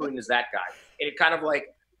 Kelly Perine is that guy, and it kind of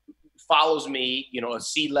like follows me, a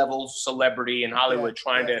C-level celebrity in Hollywood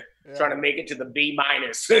trying to make it to the B-.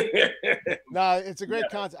 No, it's a great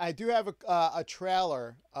concept. I do have a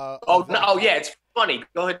trailer. Yeah, it's funny.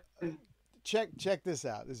 Go ahead. Check this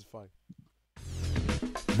out. This is fun.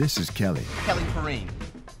 This is Kelly. Kelly Perine.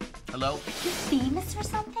 Hello? You famous or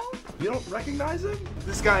something? You don't recognize him?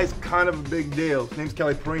 This guy is kind of a big deal. His name's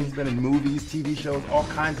Kelly Perine. He's been in movies, TV shows, all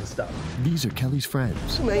kinds of stuff. These are Kelly's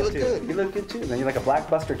friends. Man, you look good. You look good too, man. You're like a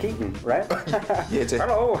Blackbuster Keaton, right? Yeah, it's a...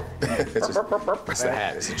 Hello. It's the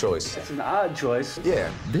hat. It's a choice. It's an odd choice. Yeah.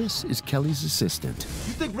 This is Kelly's assistant.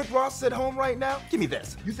 You think Rick Ross is at home right now? Give me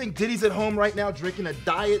this. You think Diddy's at home right now drinking a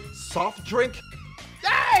diet soft drink?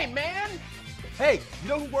 Hey, man! Hey, you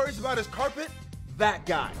know who worries about his carpet? That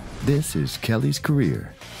guy. This is Kelly's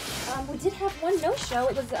career. We did have one no-show.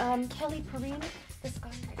 It was Kelly Perine, this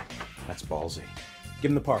guy. That's ballsy.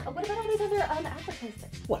 Give him the part. What about all these other actor places?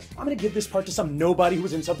 What? I'm gonna give this part to some nobody who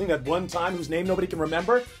was in something at one time whose name nobody can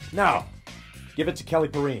remember? No. Give it to Kelly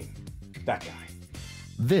Perine. That guy.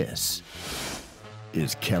 This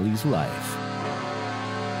is Kelly's life.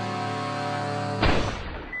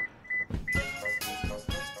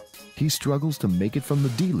 He struggles to make it from the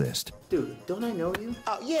D-list. Dude, don't I know you?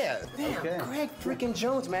 Oh, yeah. Damn, Okay. Greg freaking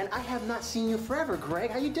Jones, man. I have not seen you forever, Greg.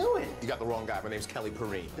 How you doing? You got the wrong guy. My name's Kelly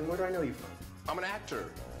Perine. Then where do I know you from? I'm an actor.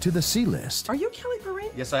 To the C-list. Are you Kelly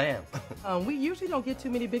Perine? Yes, I am. We usually don't get too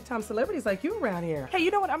many big-time celebrities like you around here. Hey, you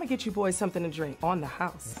know what? I'm gonna get you boys something to drink on the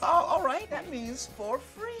house. Oh, all right. That means for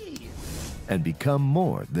free. And become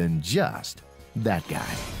more than just that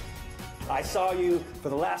guy. I saw you for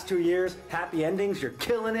the last 2 years. Happy endings. You're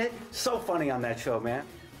killing it. So funny on that show, man.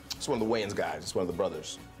 It's one of the Wayans guys. It's one of the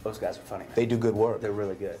brothers. Those guys are funny, man. They do good work. They're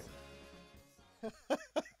really good.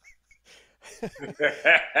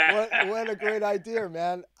 What a great idea,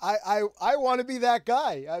 man. I want to be that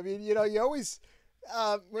guy. I mean, you always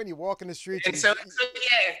when you walk in the streets, And so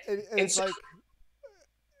yeah. and it's like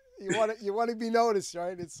you want to be noticed,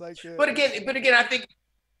 right? It's like But again, I think.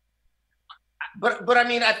 But I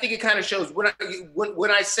mean, I think it kind of shows when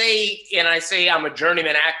I say I'm a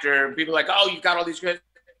journeyman actor. People are like, oh, you got all these great.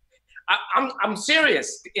 I'm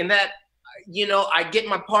serious in that. I get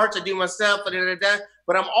my parts, I do my stuff,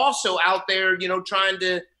 but I'm also out there, trying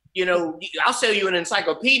to, I'll sell you an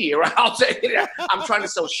encyclopedia, right? I'm trying to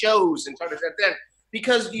sell shows and trying to sell that,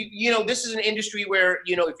 because this is an industry where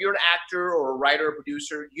if you're an actor or a writer or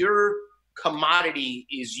producer, your commodity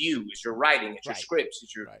is your writing, it's your scripts,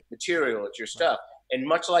 it's your material, it's your stuff. And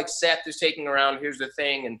much like Seth is taking around, here's the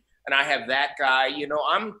thing, and I have that guy,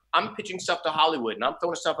 I'm pitching stuff to Hollywood, and I'm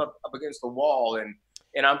throwing stuff up against the wall, and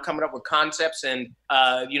I'm coming up with concepts, and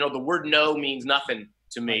the word no means nothing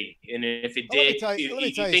to me. And if it did,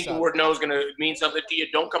 if you think the word no is going to mean something to you,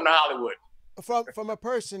 don't come to Hollywood. From a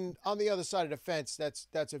person on the other side of the fence,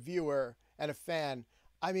 that's a viewer and a fan.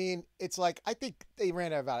 I mean, it's like, I think they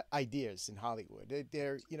ran out of ideas in Hollywood.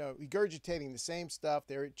 They're regurgitating the same stuff.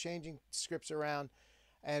 They're changing scripts around,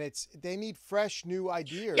 and they need fresh, new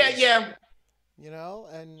ideas. Yeah.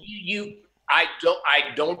 And I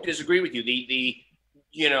don't disagree with you.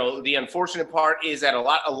 The unfortunate part is that a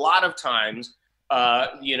lot of times,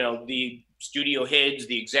 the studio heads,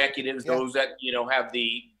 the executives, those that have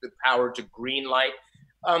the power to green light,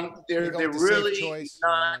 they're really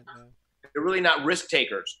not. They're really not risk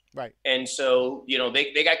takers, right? And so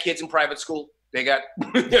they got kids in private school. They got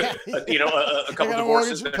a couple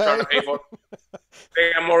divorces that they're trying to pay for.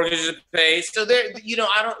 They got mortgages to pay. So there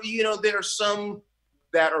there are some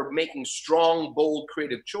that are making strong, bold,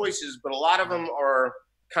 creative choices, but a lot of them are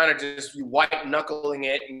kind of just white knuckling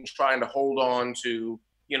it and trying to hold on to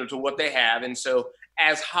to what they have. And so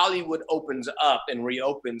as Hollywood opens up and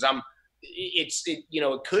reopens,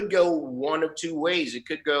 it could go one of two ways. It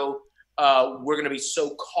could go, we're going to be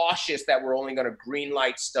so cautious that we're only going to green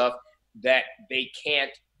light stuff that they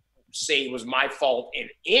can't say it was my fault in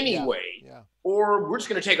any way, or we're just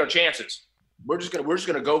going to take our chances. We're just going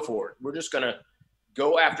to go for it. We're just going to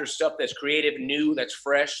go after stuff that's creative, new, that's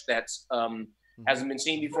fresh, that's hasn't been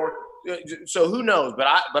seen before. So who knows? But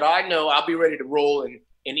I know I'll be ready to roll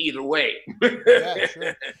in either way. Yeah,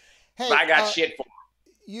 sure. Hey, I got shit for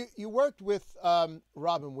it. You worked with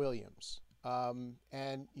Robin Williams,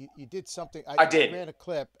 and you did something. I did. I ran a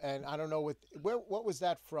clip, and I don't know what was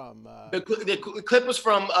that from? The clip was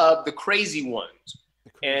from The Crazy Ones,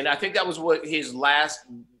 and I think that was what his last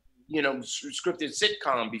scripted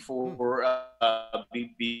sitcom before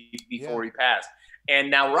he passed. And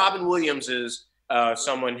now Robin Williams is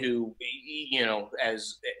someone who,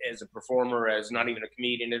 as a performer, as not even a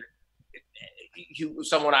comedian, he was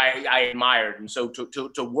someone I admired. And so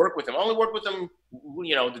to work with him, I only worked with him,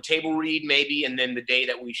 the table read maybe, and then the day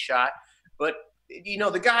that we shot. But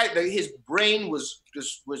the guy, his brain was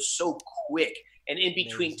so quick, and in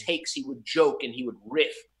between takes he would joke and he would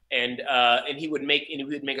riff. And he would make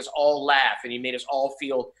us all laugh, and he made us all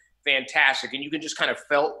feel fantastic. And you can just kind of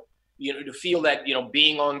to feel that,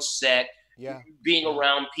 being on set, being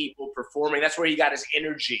around people, performing, that's where he got his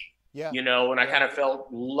energy. And I kind of felt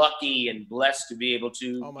lucky and blessed to be able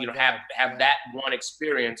to, have that one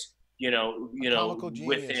experience,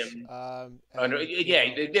 with him.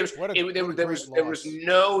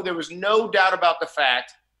 There was no doubt about the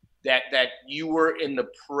fact that you were in the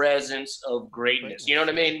presence of greatness. You know what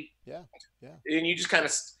I mean? Yeah. And you just kind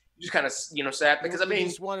of sat, because from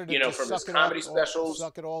his comedy specials,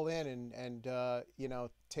 suck it all in, and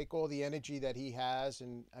take all the energy that he has,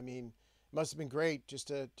 and I mean, it must have been great just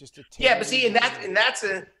to take. But see, and that's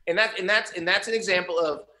an example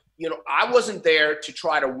of, I wasn't there to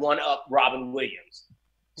try to one up Robin Williams,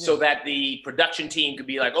 so that the production team could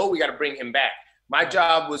be like, oh, we got to bring him back. My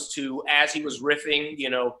job was to, as he was riffing,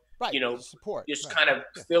 support, just kind of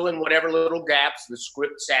fill in whatever little gaps the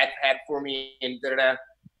script had for me, and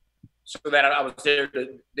so that I was there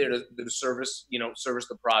to service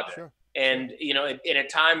the project. Sure. And and at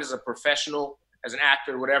times, as a professional, as an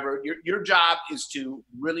actor, whatever, your job is to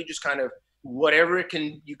really just kind of whatever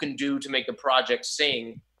you can do to make the project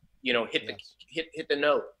sing, hit the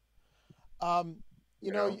note.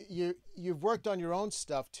 You've worked on your own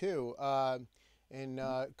stuff too. In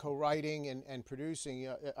co-writing and producing.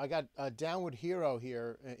 I got a Downward Hero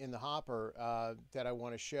here in the hopper that I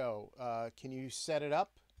want to show. Can you set it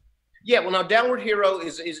up? Yeah, well, now Downward Hero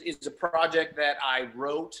is a project that I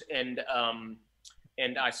wrote and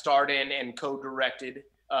I starred in and co-directed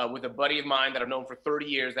with a buddy of mine that I've known for 30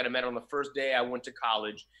 years that I met on the first day I went to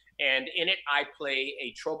college. And in it, I play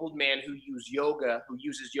a troubled man who uses yoga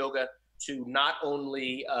to not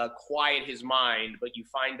only quiet his mind, but you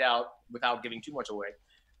find out, without giving too much away,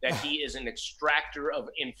 that he is an extractor of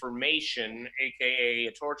information, aka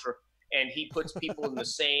a torturer, and he puts people in the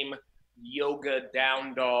same yoga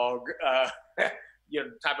down dog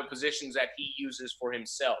type of positions that he uses for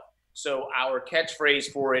himself. So our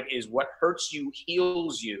catchphrase for it is, "What hurts you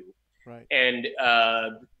heals you." Right. And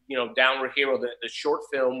Downward Hero, the short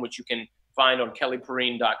film, which you can find on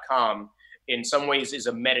kellyperine.com, in some ways is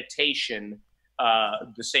a meditation,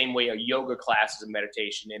 the same way a yoga class is a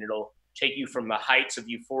meditation, and it'll take you from the heights of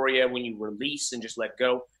euphoria when you release and just let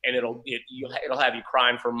go, and it'll have you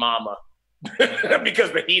crying for mama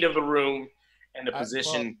because the heat of the room and the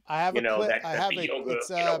position. I have a clip. That I have the it. yoga,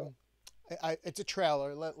 it's a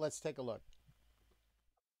trailer. Let's take a look.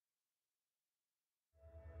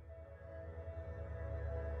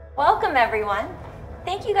 Welcome, everyone.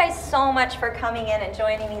 Thank you guys so much for coming in and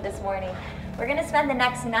joining me this morning. We're going to spend the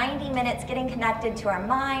next 90 minutes getting connected to our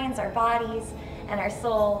minds, our bodies, and our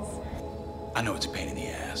souls. I know it's a pain in the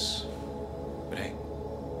ass, but hey,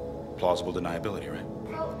 plausible deniability, right?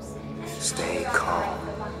 Stay calm.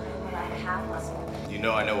 You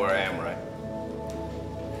know I know where I am, right?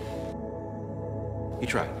 He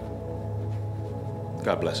tried.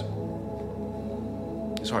 God bless him.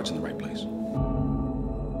 His heart's in the right place.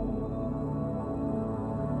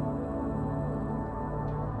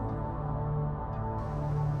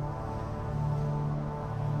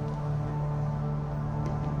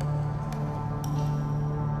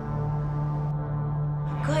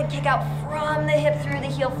 Good, kick out from the hip through the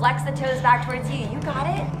heel, flex the toes back towards you. You got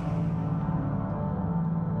it?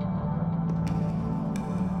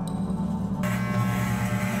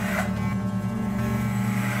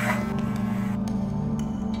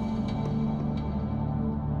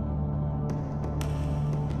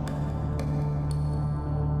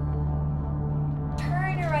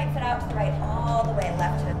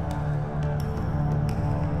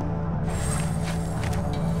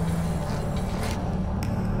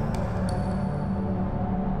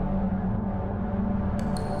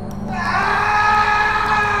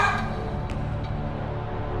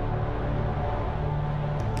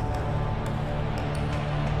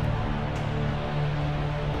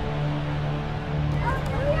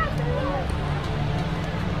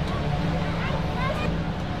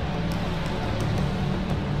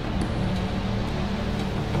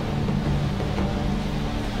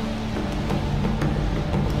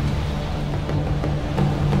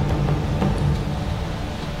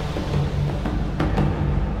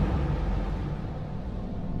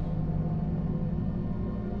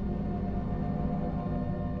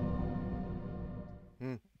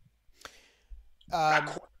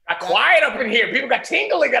 got quiet up in here. People got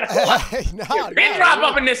tingly. Got a pin drop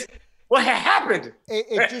up in this. What happened?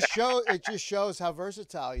 It just shows how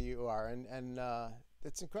versatile you are, and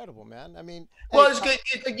it's incredible, man. I mean, well, it's good.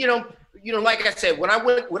 You know, like I said, when I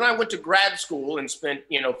went to grad school and spent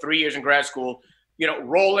 3 years in grad school,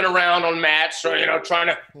 rolling around on mats, so trying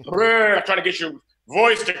to get your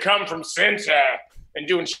voice to come from center and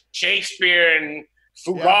doing Shakespeare and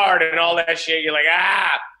Fugard and all that shit. You're like,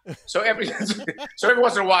 So every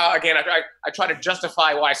once in a while, again, I try to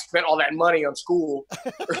justify why I spent all that money on school.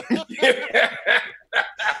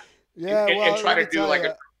 and try to do like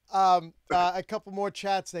a couple more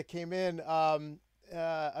chats that came in.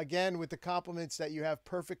 Again, with the compliments that you have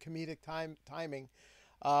perfect comedic timing.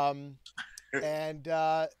 And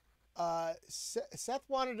Seth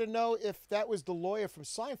wanted to know if that was the lawyer from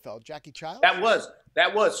Seinfeld, Jackie Childs. That was.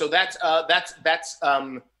 So that's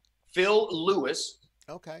Phil Lewis.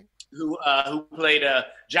 Okay. Who played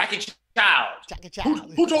Jackie Childs? Jackie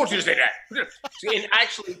Childs. Who told you to say that? And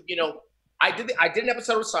actually, I did an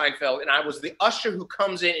episode of Seinfeld, and I was the usher who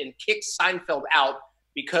comes in and kicks Seinfeld out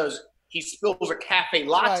because he spills a cafe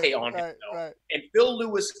latte on him. Right. And Phil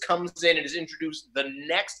Lewis comes in and is introduced the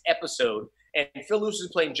next episode, and Phil Lewis is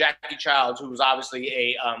playing Jackie Childs, who was obviously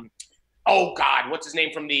a oh God, what's his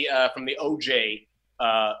name from the OJ.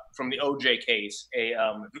 From the OJ case,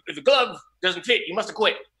 if the glove doesn't fit, you must have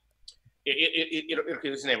quit. It'll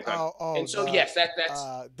get his name. And so yes, that's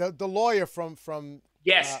the lawyer from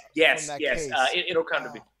yes. It'll kind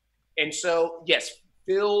of be. And so yes,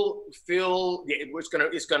 Phil,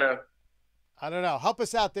 it's gonna. I don't know. Help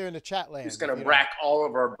us out there in the chat land. It's gonna rack all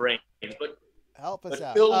of our brains, but help us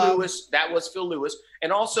out. Phil Lewis, that was Phil Lewis,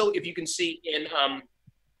 and also if you can see in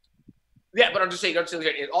but I'm just saying.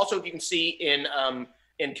 Also, if you can see in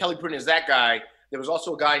Kelly Perine as that guy, there was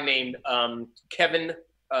also a guy named Kevin,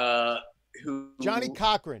 Johnny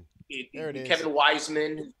Cochran. There it is. Kevin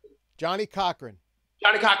Wiseman. Johnny Cochran.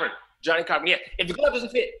 Yeah. If the glove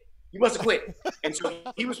doesn't fit, you must have quit. And so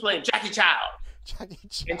he was playing Jackie Child.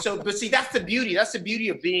 And so, but see, that's the beauty. That's the beauty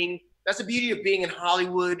of being in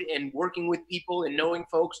Hollywood and working with people and knowing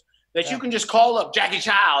folks that you can just call up Jackie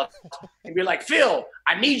Child and be like, Phil,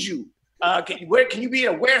 I need you. Can you be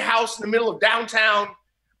in a warehouse in the middle of downtown?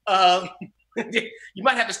 You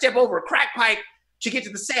might have to step over a crack pipe to get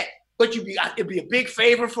to the set, but it'd be a big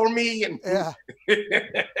favor for me. And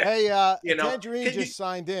hey, Tangerine just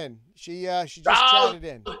signed in. She just chatted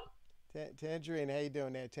in. Tangerine, how you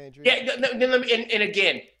doing there, Tangerine? Yeah, and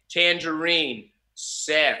again, Tangerine,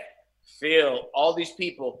 Seth, Phil, all these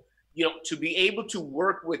people. To be able to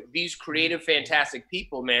work with these creative, fantastic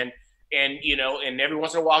people, man. And and every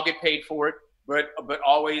once in a while get paid for it, but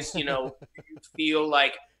always, you feel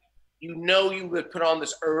like you would put on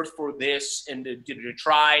this earth for this and to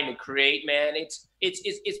try and to create, man.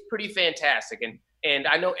 It's pretty fantastic, and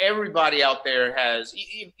I know everybody out there has,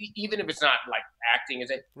 even if it's not like acting,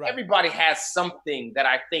 everybody has something that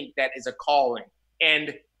I think that is a calling,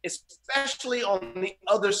 and especially on the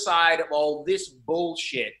other side of all this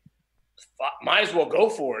bullshit. Might as well go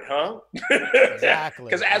for it, huh? Exactly.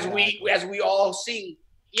 Because as we all see,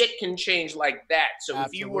 it can change like that. So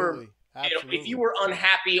if you were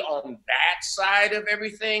unhappy on that side of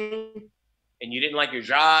everything, and you didn't like your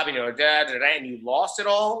job, and and you lost it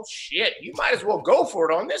all, shit, you might as well go for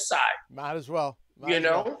it on this side. Might as well.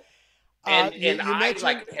 And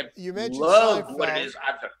you mentioned love Seinfeld. What it is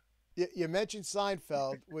I've done. You mentioned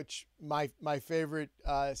Seinfeld, which my favorite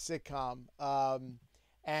sitcom.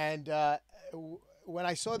 And when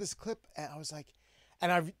I saw this clip, I was like,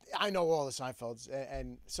 and I know all the Seinfelds,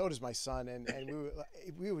 and so does my son, and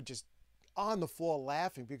we were just on the floor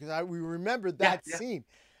laughing because we remembered that scene.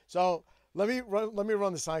 So let me run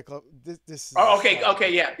the Seinfeld. This is okay,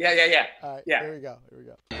 yeah. All right, yeah. Here we go.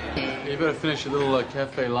 You better finish your little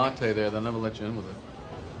cafe latte there. They'll never let you in with it.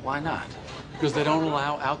 Why not? Because they don't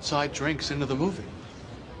allow outside drinks into the movie.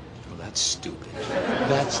 Well, that's stupid.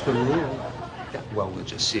 That's the rule. Yeah, well, we'll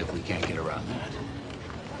just see if we can't get around that.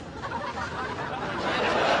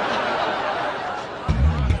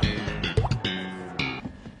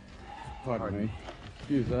 Pardon me.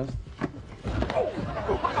 Excuse us.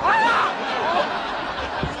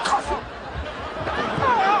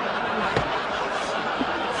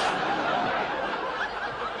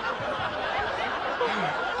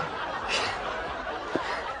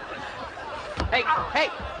 Hey,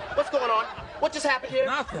 what's going on? What just happened here?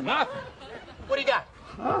 Nothing. What do you got?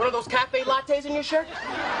 One of those cafe lattes in your shirt?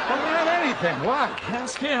 I don't have anything. Why?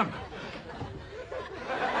 Ask him.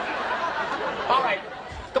 All right.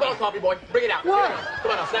 Come on, coffee boy. Bring it out. What?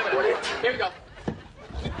 Come on, now, snap it. Here we go.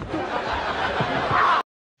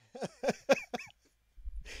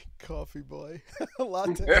 coffee boy.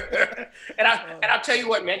 Latte. and I'll tell you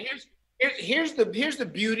what, man. Here's the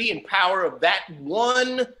beauty and power of that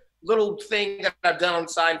one little thing that I've done on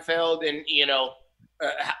Seinfeld, and you know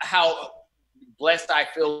how blessed I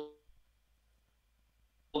feel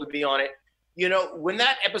to be on it. You know, when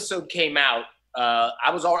that episode came out,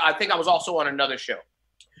 I think I was also on another show,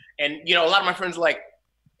 and you know, a lot of my friends were like,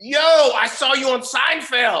 "Yo, I saw you on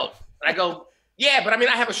Seinfeld," and I go, "Yeah, but I mean,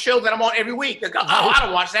 I have a show that I'm on every week." They go, "Oh, I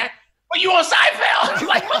don't watch that." But you on Seinfeld? I'm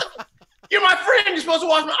like, you're my friend. You're supposed to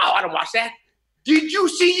watch me. Oh, I don't watch that. Did you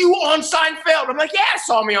see you on Seinfeld? I'm like, yeah, I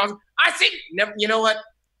saw me on. I see. Never. You know what?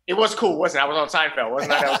 It was cool, wasn't it? I was on Seinfeld,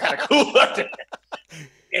 wasn't I? That was kind of cool.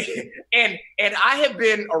 and I have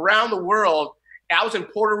been around the world. I was in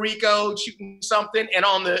Puerto Rico shooting something, and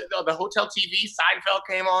on the hotel TV, Seinfeld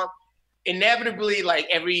came on. Inevitably, like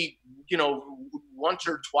every, you know, once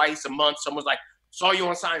or twice a month, someone's like, "Saw you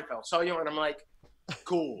on Seinfeld. Saw you," and I'm like,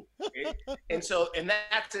 "Cool." and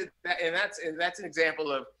that's an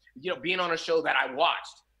example of, you know, being on a show that I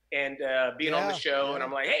watched, and being on the show, and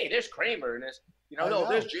I'm like, "Hey, there's Kramer, and there's, you know,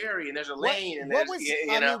 there's Jerry, and there's Elaine, and there's,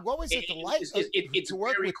 you know, what was it like it's to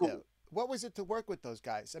work very with cool. them? What was it to work with those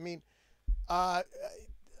guys? I mean, again,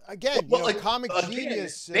 well, you know, like, comic again,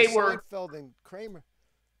 genius, they were Seinfeld and Kramer.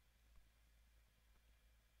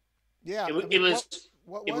 Yeah, it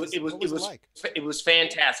was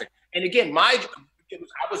fantastic. And again, I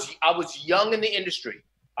was young in the industry.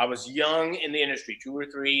 I was young in the industry, 2 or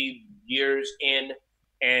 3 years in,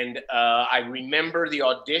 and I remember the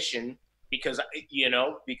audition because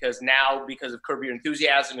now because of Curb Your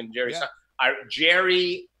Enthusiasm and Jerry,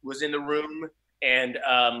 Jerry was in the room, and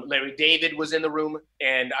Larry David was in the room,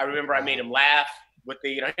 and I remember I made him laugh with the,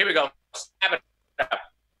 you know, here we go, snap it up.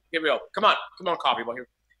 Here we go, come on, coffee boy, here.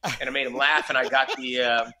 And I made him laugh, and I got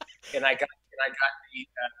the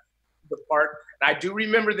the part. And I do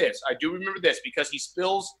remember this because he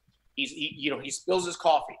spills his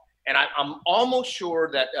coffee, and I'm almost sure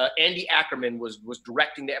that Andy Ackerman was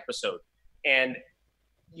directing the episode, and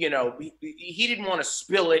you know, he didn't want to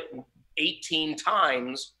spill it 18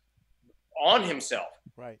 times on himself,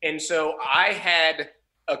 right? And so I had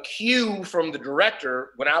a cue from the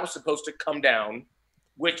director when I was supposed to come down,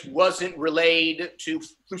 which wasn't relayed through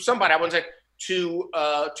somebody. I wouldn't say to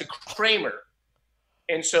Kramer.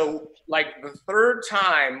 And so, like, the third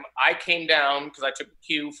time I came down, because I took a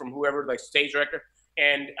cue from whoever, like stage director,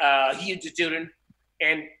 and he had just did it.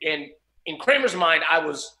 And in Kramer's mind, I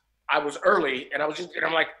was early, and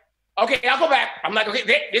I'm like, okay, I'll go back. I'm like,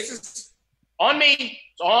 okay, this is on me.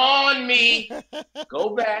 It's on me.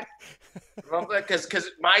 Go back.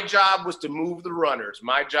 Because my job was to move the runners.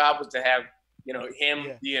 My job was to have, you know,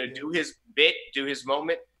 him, do his bit, do his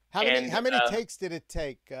moment. How many takes did it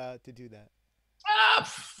take to do that?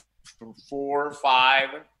 4 or 5.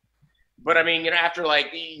 But I mean, you know, after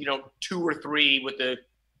like, you know, 2 or 3 with the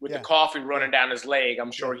coffee running down his leg,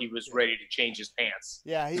 I'm sure he was ready to change his pants.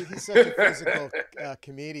 Yeah, he's such a physical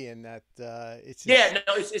comedian that it's.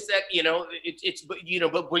 It's that, you know, but you know,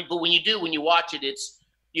 but when you watch it, it's,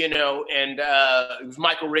 you know, and it was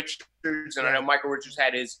Michael Richards, and I know Michael Richards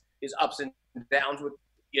had his ups and downs with,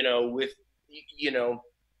 you know,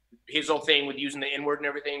 his whole thing with using the N-word and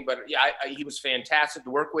everything. But yeah, he was fantastic to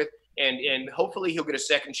work with, and hopefully he'll get a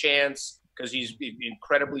second chance because he's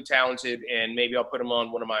incredibly talented, and maybe I'll put him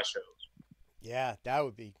on one of my shows. Yeah, that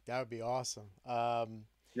would be awesome.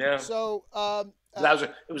 Yeah. So it was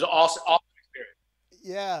an awesome experience.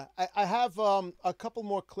 Yeah, I have a couple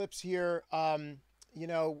more clips here. You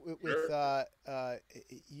know, with I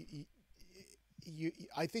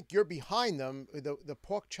think you're behind them. The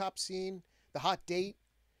pork chop scene, the hot date.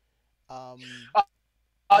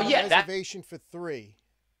 Reservation for 3.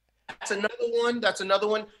 That's another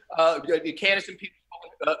one. Candace and Peter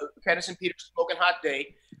Smoking Hot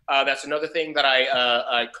Date. That's another thing that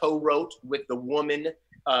I co-wrote with the woman.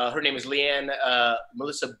 Her name is Leanne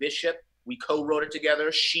Melissa Bishop. We co-wrote it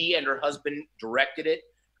together. She and her husband directed it.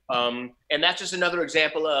 And that's just another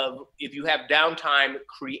example of, if you have downtime,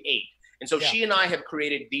 create. And so she and I have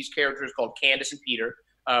created these characters called Candace and Peter.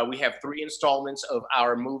 We have 3 installments of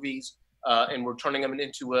our movies, and we're turning them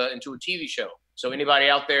into a TV show. So anybody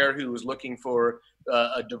out there who is looking for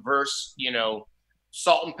a diverse, you know,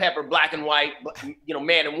 salt and pepper, black and white, you know,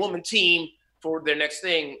 man and woman team for their next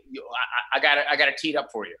thing, I got it teed up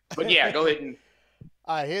for you. But yeah, go ahead and.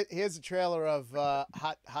 All right, here's a trailer of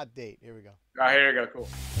Hot Date. Here we go. All right, here we go. Cool.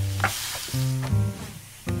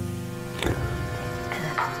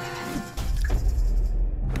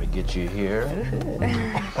 Let me get you here.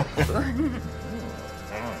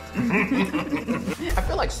 I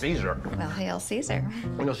feel like Caesar. Well, hail Caesar.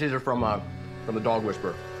 You know Caesar from the Dog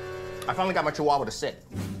Whisperer. I finally got my Chihuahua to sit.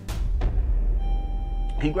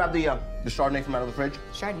 Can you grab the Chardonnay from out of the fridge?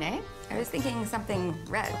 Chardonnay? I was thinking something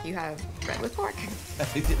red. You have red with pork?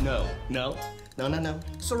 No.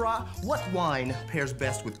 Syrah, what wine pairs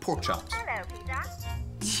best with pork chops? Hello, Peter.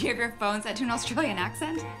 Do you have your phone set to an Australian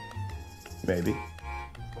accent? Maybe.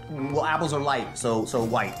 Well, apples are light, so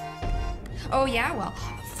white. Oh, yeah? Well,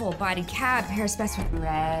 a full-bodied cab pairs best with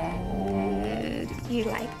red. You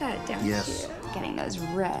like that, don't Yes. you? Getting those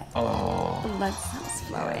red blood cells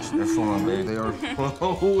flowing. They're flowing, baby. They are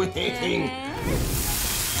flowing.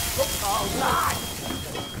 Oh, God!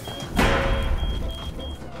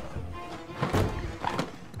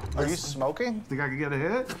 Are you smoking? Think I could get a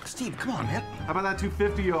hit? Steve, come on, man. How about that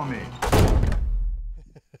 250 you owe me?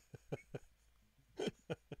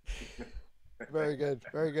 Very good,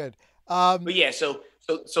 very good. But yeah, so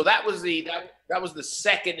that was the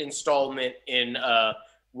second installment in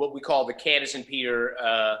what we call the Candace and Peter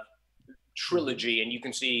trilogy, and you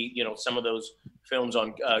can see some of those films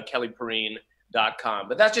on kellyperine.com.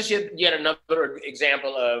 But that's just yet another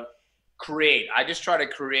example of create. I just try to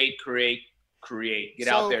create. Get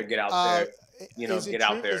out there. Get out there. Get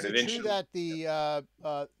out there. Is it true that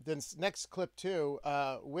the next clip too,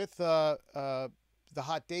 with the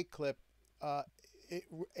hot date clip,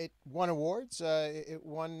 it won awards? It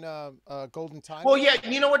won Golden Time. Well, yeah.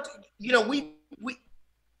 You know what?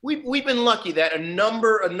 We've been lucky that a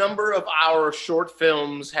number of our short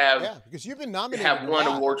films have because you've been nominated have won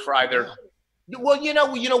awards for either. Yeah. Well,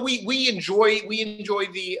 we enjoy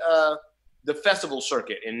the festival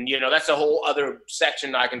circuit, and that's a whole other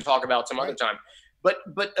section I can talk about some other time. But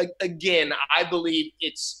again, I believe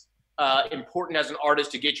it's important as an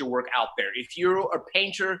artist to get your work out there. If you're a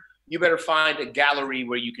painter, you better find a gallery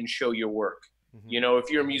where you can show your work. Mm-hmm. If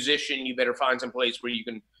you're a musician, you better find some place where you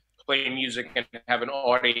can play music and have an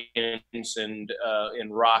audience and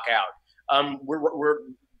rock out. We're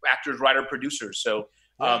actors, writer, producers, so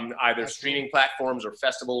either streaming platforms or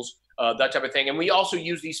festivals, that type of thing. And we also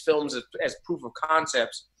use these films as proof of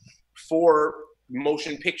concepts for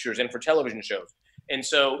motion pictures and for television shows. And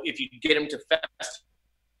so if you get them to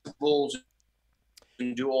festivals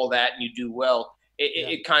and do all that and you do well,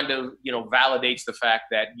 it kind of validates the fact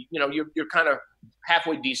that you're kind of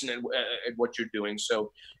halfway decent at what you're doing.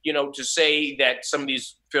 So to say that some of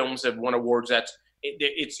these films have won awards,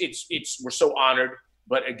 we're so honored.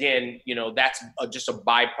 But again, that's just a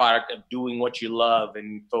byproduct of doing what you love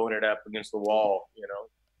and throwing it up against the wall.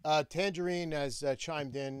 Tangerine has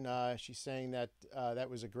chimed in. She's saying that that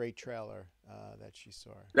was a great trailer that she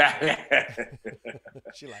saw.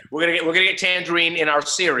 She liked. We're gonna get Tangerine in our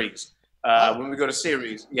series when we go to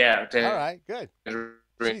series. Yeah. All right. Good.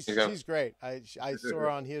 She's great. I saw her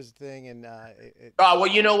on Here's the Thing, and well,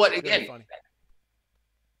 you know what? Again, funny.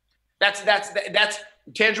 That's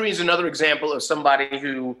Tangerine is another example of somebody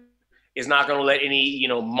who is not going to let any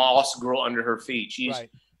moss grow under her feet.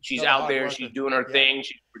 She's out there. She's doing her thing.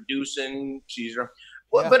 She's producing.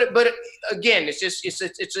 But again,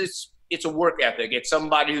 it's a work ethic. It's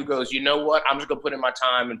somebody who goes, you know what? I'm just going to put in my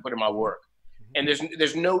time and put in my work. And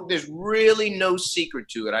there's really no secret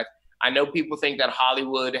to it. I know people think that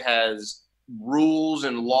Hollywood has rules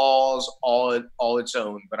and laws all its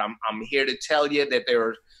own, but I'm here to tell you that there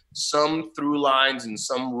are some through lines and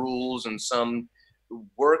some rules and some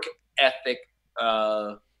work ethic.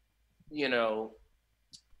 I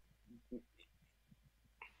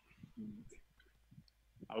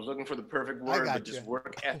was looking for the perfect word, but just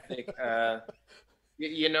work ethic. That you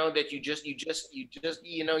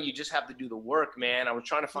just have to do the work, man. I was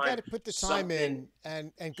trying to find. You got to put the time in,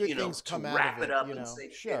 and good things come out of it. Wrap it up and say,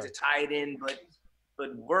 to tie it in, but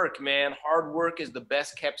work, man. Hard work is the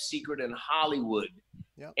best kept secret in Hollywood.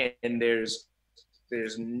 Yep. And there's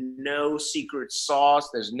no secret sauce.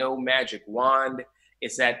 There's no magic wand.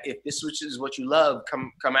 It's that if this is what you love,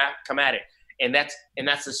 come at it. And that's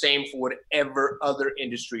the same for whatever other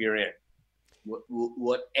industry you're in.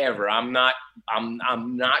 Whatever. I'm not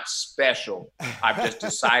special. I've just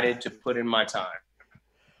decided to put in my time.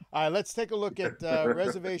 All right, let's take a look at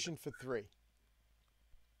Reservation for Three.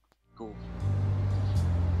 Cool.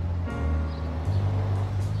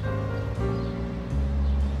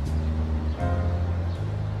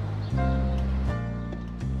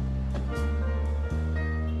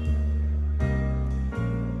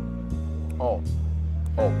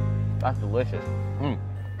 Oh, that's delicious.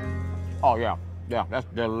 Oh yeah, that's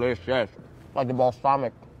delicious. Like the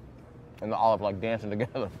balsamic and the olive dancing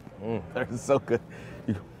together. That is so good.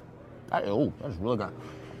 That's really good.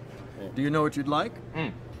 Do you know what you'd like?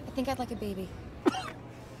 I think I'd like a baby.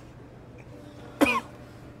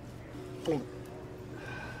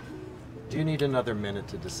 Do you need another minute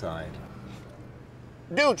to decide?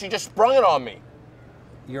 Dude, she just sprung it on me.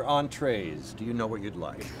 Your entrees, do you know what you'd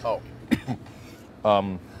like? Oh.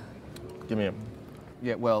 Give me a...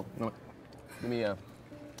 Yeah, well, give me a...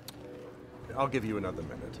 I'll give you another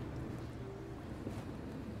minute.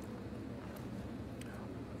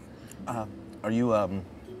 Are you,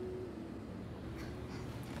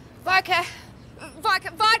 Vodka!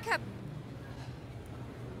 Vodka! Vodka!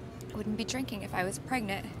 I wouldn't be drinking if I was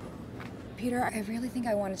pregnant. Peter, I really think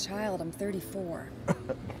I want a child. I'm 34.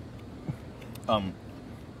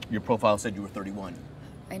 Your profile said you were 31.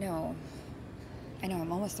 I know.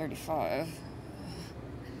 I'm almost 35.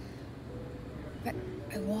 But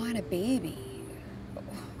I want a baby. Or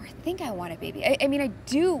I think I want a baby. I mean, I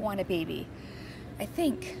do want a baby. I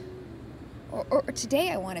think. Or today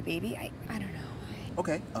I want a baby. I don't know.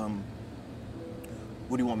 Okay,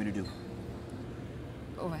 what do you want me to do?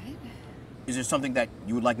 What? Is there something that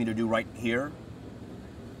you would like me to do right here?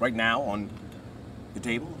 Right now, on the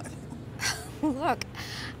table? Look,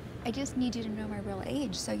 I just need you to know my real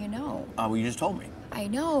age so you know. Well, you just told me. I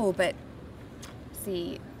know, but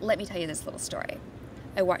see, let me tell you this little story.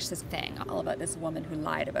 I watched this thing all about this woman who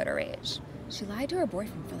lied about her age. She lied to her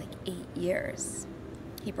boyfriend for like 8 years.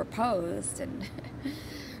 He proposed, and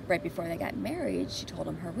right before they got married, she told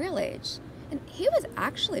him her real age. And he was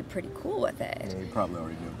actually pretty cool with it. Yeah, you probably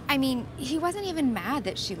already do. I mean, he wasn't even mad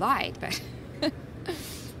that she lied, but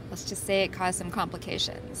let's just say it caused some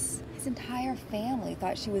complications. His entire family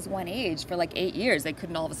thought she was one age for like 8 years. They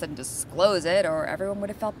couldn't all of a sudden disclose it, or everyone would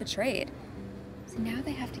have felt betrayed. So now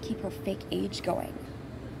they have to keep her fake age going.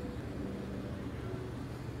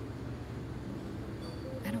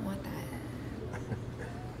 I don't want that.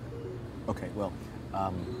 Okay, well,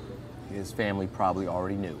 his family probably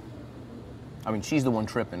already knew. I mean, she's the one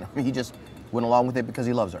tripping. He just went along with it because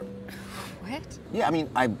he loves her. What? Yeah, I mean,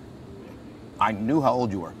 I knew how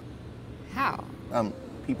old you were. How?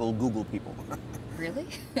 People Google people. Really?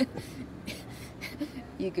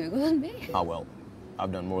 You Googled me? Oh, well,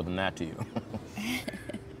 I've done more than that to you.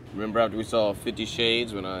 Remember after we saw 50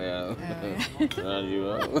 Shades when I rounded you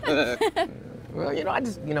up? Well, you know, I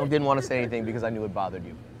just, didn't want to say anything because I knew it bothered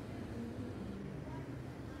you.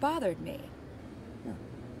 Bothered me? Yeah.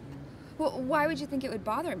 Well, why would you think it would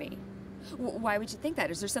bother me? Why would you think that?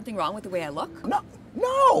 Is there something wrong with the way I look?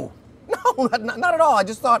 No, not at all. I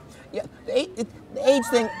just thought, yeah, the age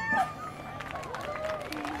thing.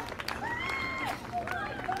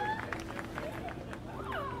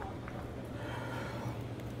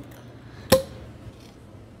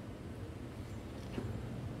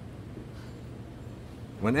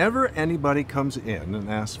 Whenever anybody comes in and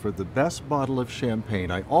asks for the best bottle of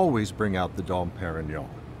champagne, I always bring out the Dom Perignon.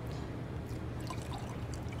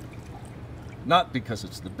 Not because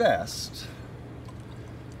it's the best,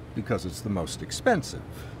 because it's the most expensive.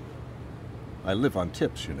 I live on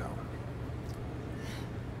tips, you know.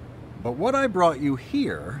 But what I brought you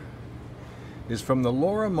here is from the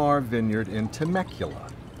Lorimar Vineyard in Temecula.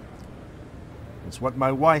 It's what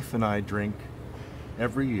my wife and I drink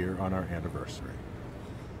every year on our anniversary.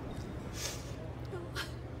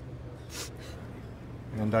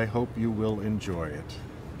 And I hope you will enjoy it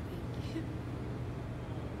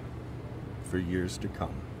for years to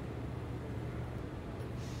come.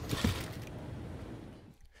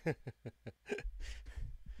 That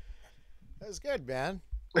was good, man.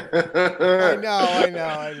 I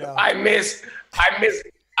know. I miss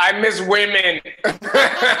women.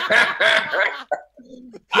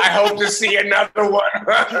 I hope to see another one.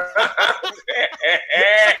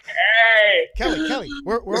 Hey. Kelly,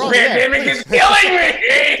 we're this on pandemic is killing me.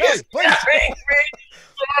 It's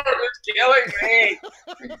killing me.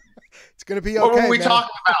 It's gonna be okay. What were we man.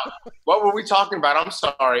 talking about? What were we talking about? I'm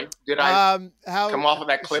sorry. Did I come off of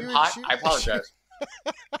that clip hot? I apologize.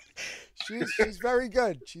 She's very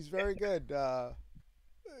good. She's very good. No,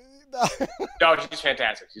 she's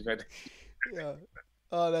fantastic. She's fantastic. Yeah.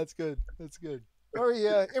 Oh, that's good. That's good. Very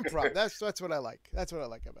improv. That's what I like. That's what I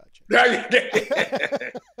like about you.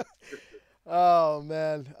 Oh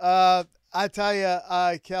man. I tell you,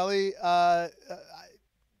 Kelly,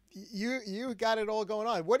 you got it all going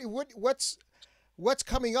on. What's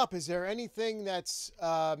coming up? Is there anything that's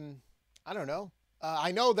I don't know.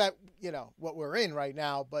 I know that what we're in right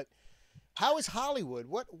now, but how is Hollywood?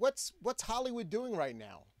 What's Hollywood doing right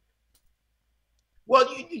now?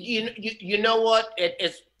 Well, you know what?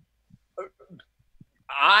 It's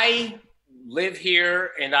I live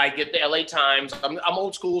here and I get the LA Times. I'm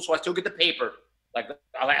old school, so I still get the paper. Like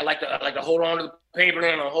I like to hold on to the paper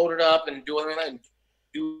and I'll hold it up and do everything.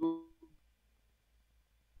 Do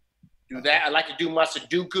do that. I like to do my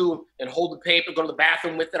Sudoku and hold the paper, go to the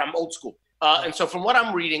bathroom with it. I'm old school. And so from what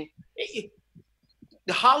I'm reading,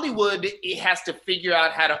 Hollywood, it has to figure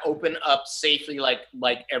out how to open up safely, like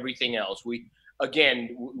everything else. We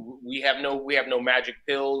have no magic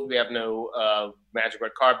pills. We have no magic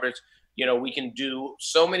red carpets. You know, we can do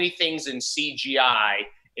so many things in CGI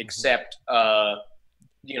except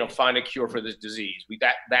find a cure for this disease.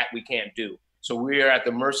 That we can't do. So we are at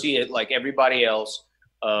the mercy, like everybody else,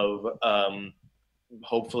 of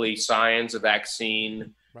hopefully science, a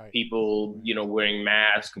vaccine, people wearing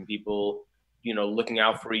masks, and people looking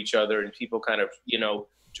out for each other, and people kind of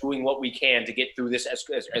doing what we can to get through this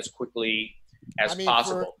as quickly as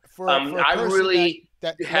possible. I really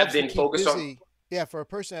have been focused on. Yeah, for a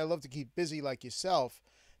person that love to keep busy like yourself,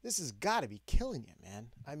 this has got to be killing you, man.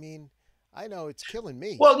 I mean, I know it's killing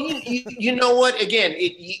me. Well, you know what? Again,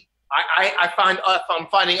 I'm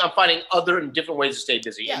finding other and different ways to stay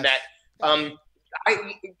busy. Yes. In that,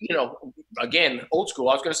 again, old school.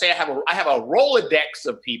 I was going to say I have a Rolodex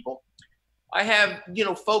of people. I have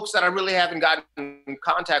folks that I really haven't gotten in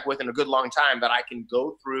contact with in a good long time that I can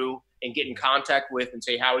go through and get in contact with and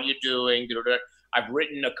say, how are you doing? I've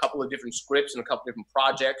written a couple of different scripts and a couple of different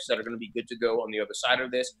projects that are going to be good to go on the other side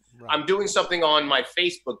of this. Right. I'm doing something on my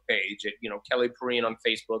Facebook page at Kelly Perine on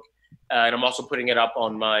Facebook, and I'm also putting it up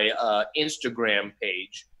on my Instagram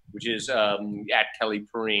page, which is at Kelly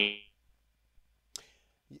Perine.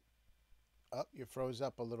 Oh, you froze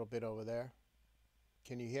up a little bit over there.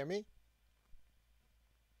 Can you hear me?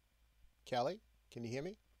 Kelly, can you hear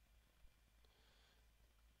me?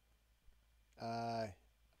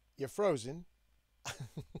 You're frozen,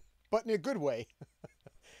 but in a good way.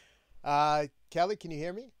 Kelly, can you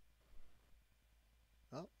hear me?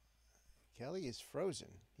 Oh, Kelly is frozen.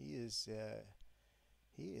 He is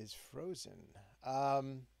frozen.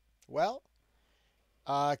 Well,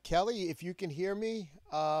 Kelly, if you can hear me,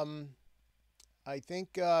 I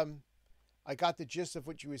think I got the gist of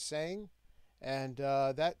what you were saying, and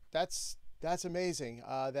that's amazing.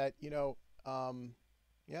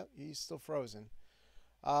 Yeah, he's still frozen.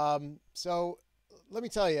 So let me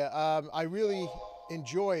tell you, I really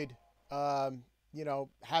enjoyed, having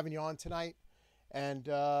you on tonight, and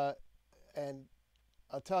I'll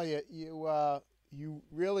tell you, you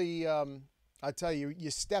really,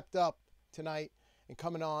 you stepped up tonight and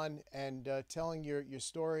coming on and telling your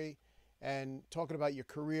story and talking about your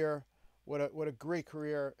career. What a great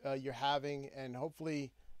career you're having, and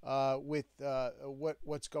hopefully with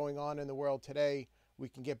what's going on in the world today, we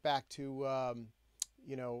can get back to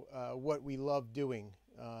what we love doing,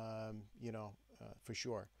 for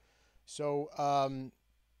sure. So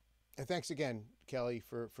thanks again, Kelly,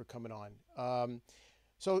 for coming on.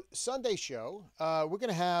 So Sunday show, we're going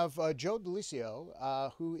to have Joe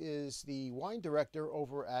Delisio, who is the wine director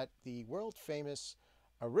over at the world famous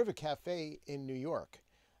River Cafe in New York.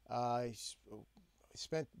 He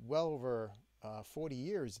spent well over 40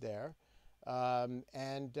 years there,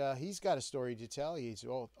 and he's got a story to tell. He's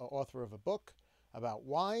author of a book about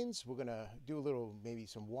wines. We're going to do maybe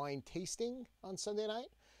some wine tasting on Sunday night.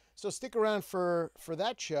 So stick around for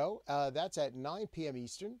that show. That's at 9 p.m.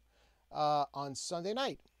 Eastern on Sunday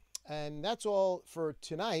night. And that's all for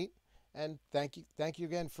tonight. And thank you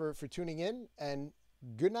again for tuning in. And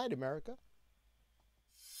good night, America.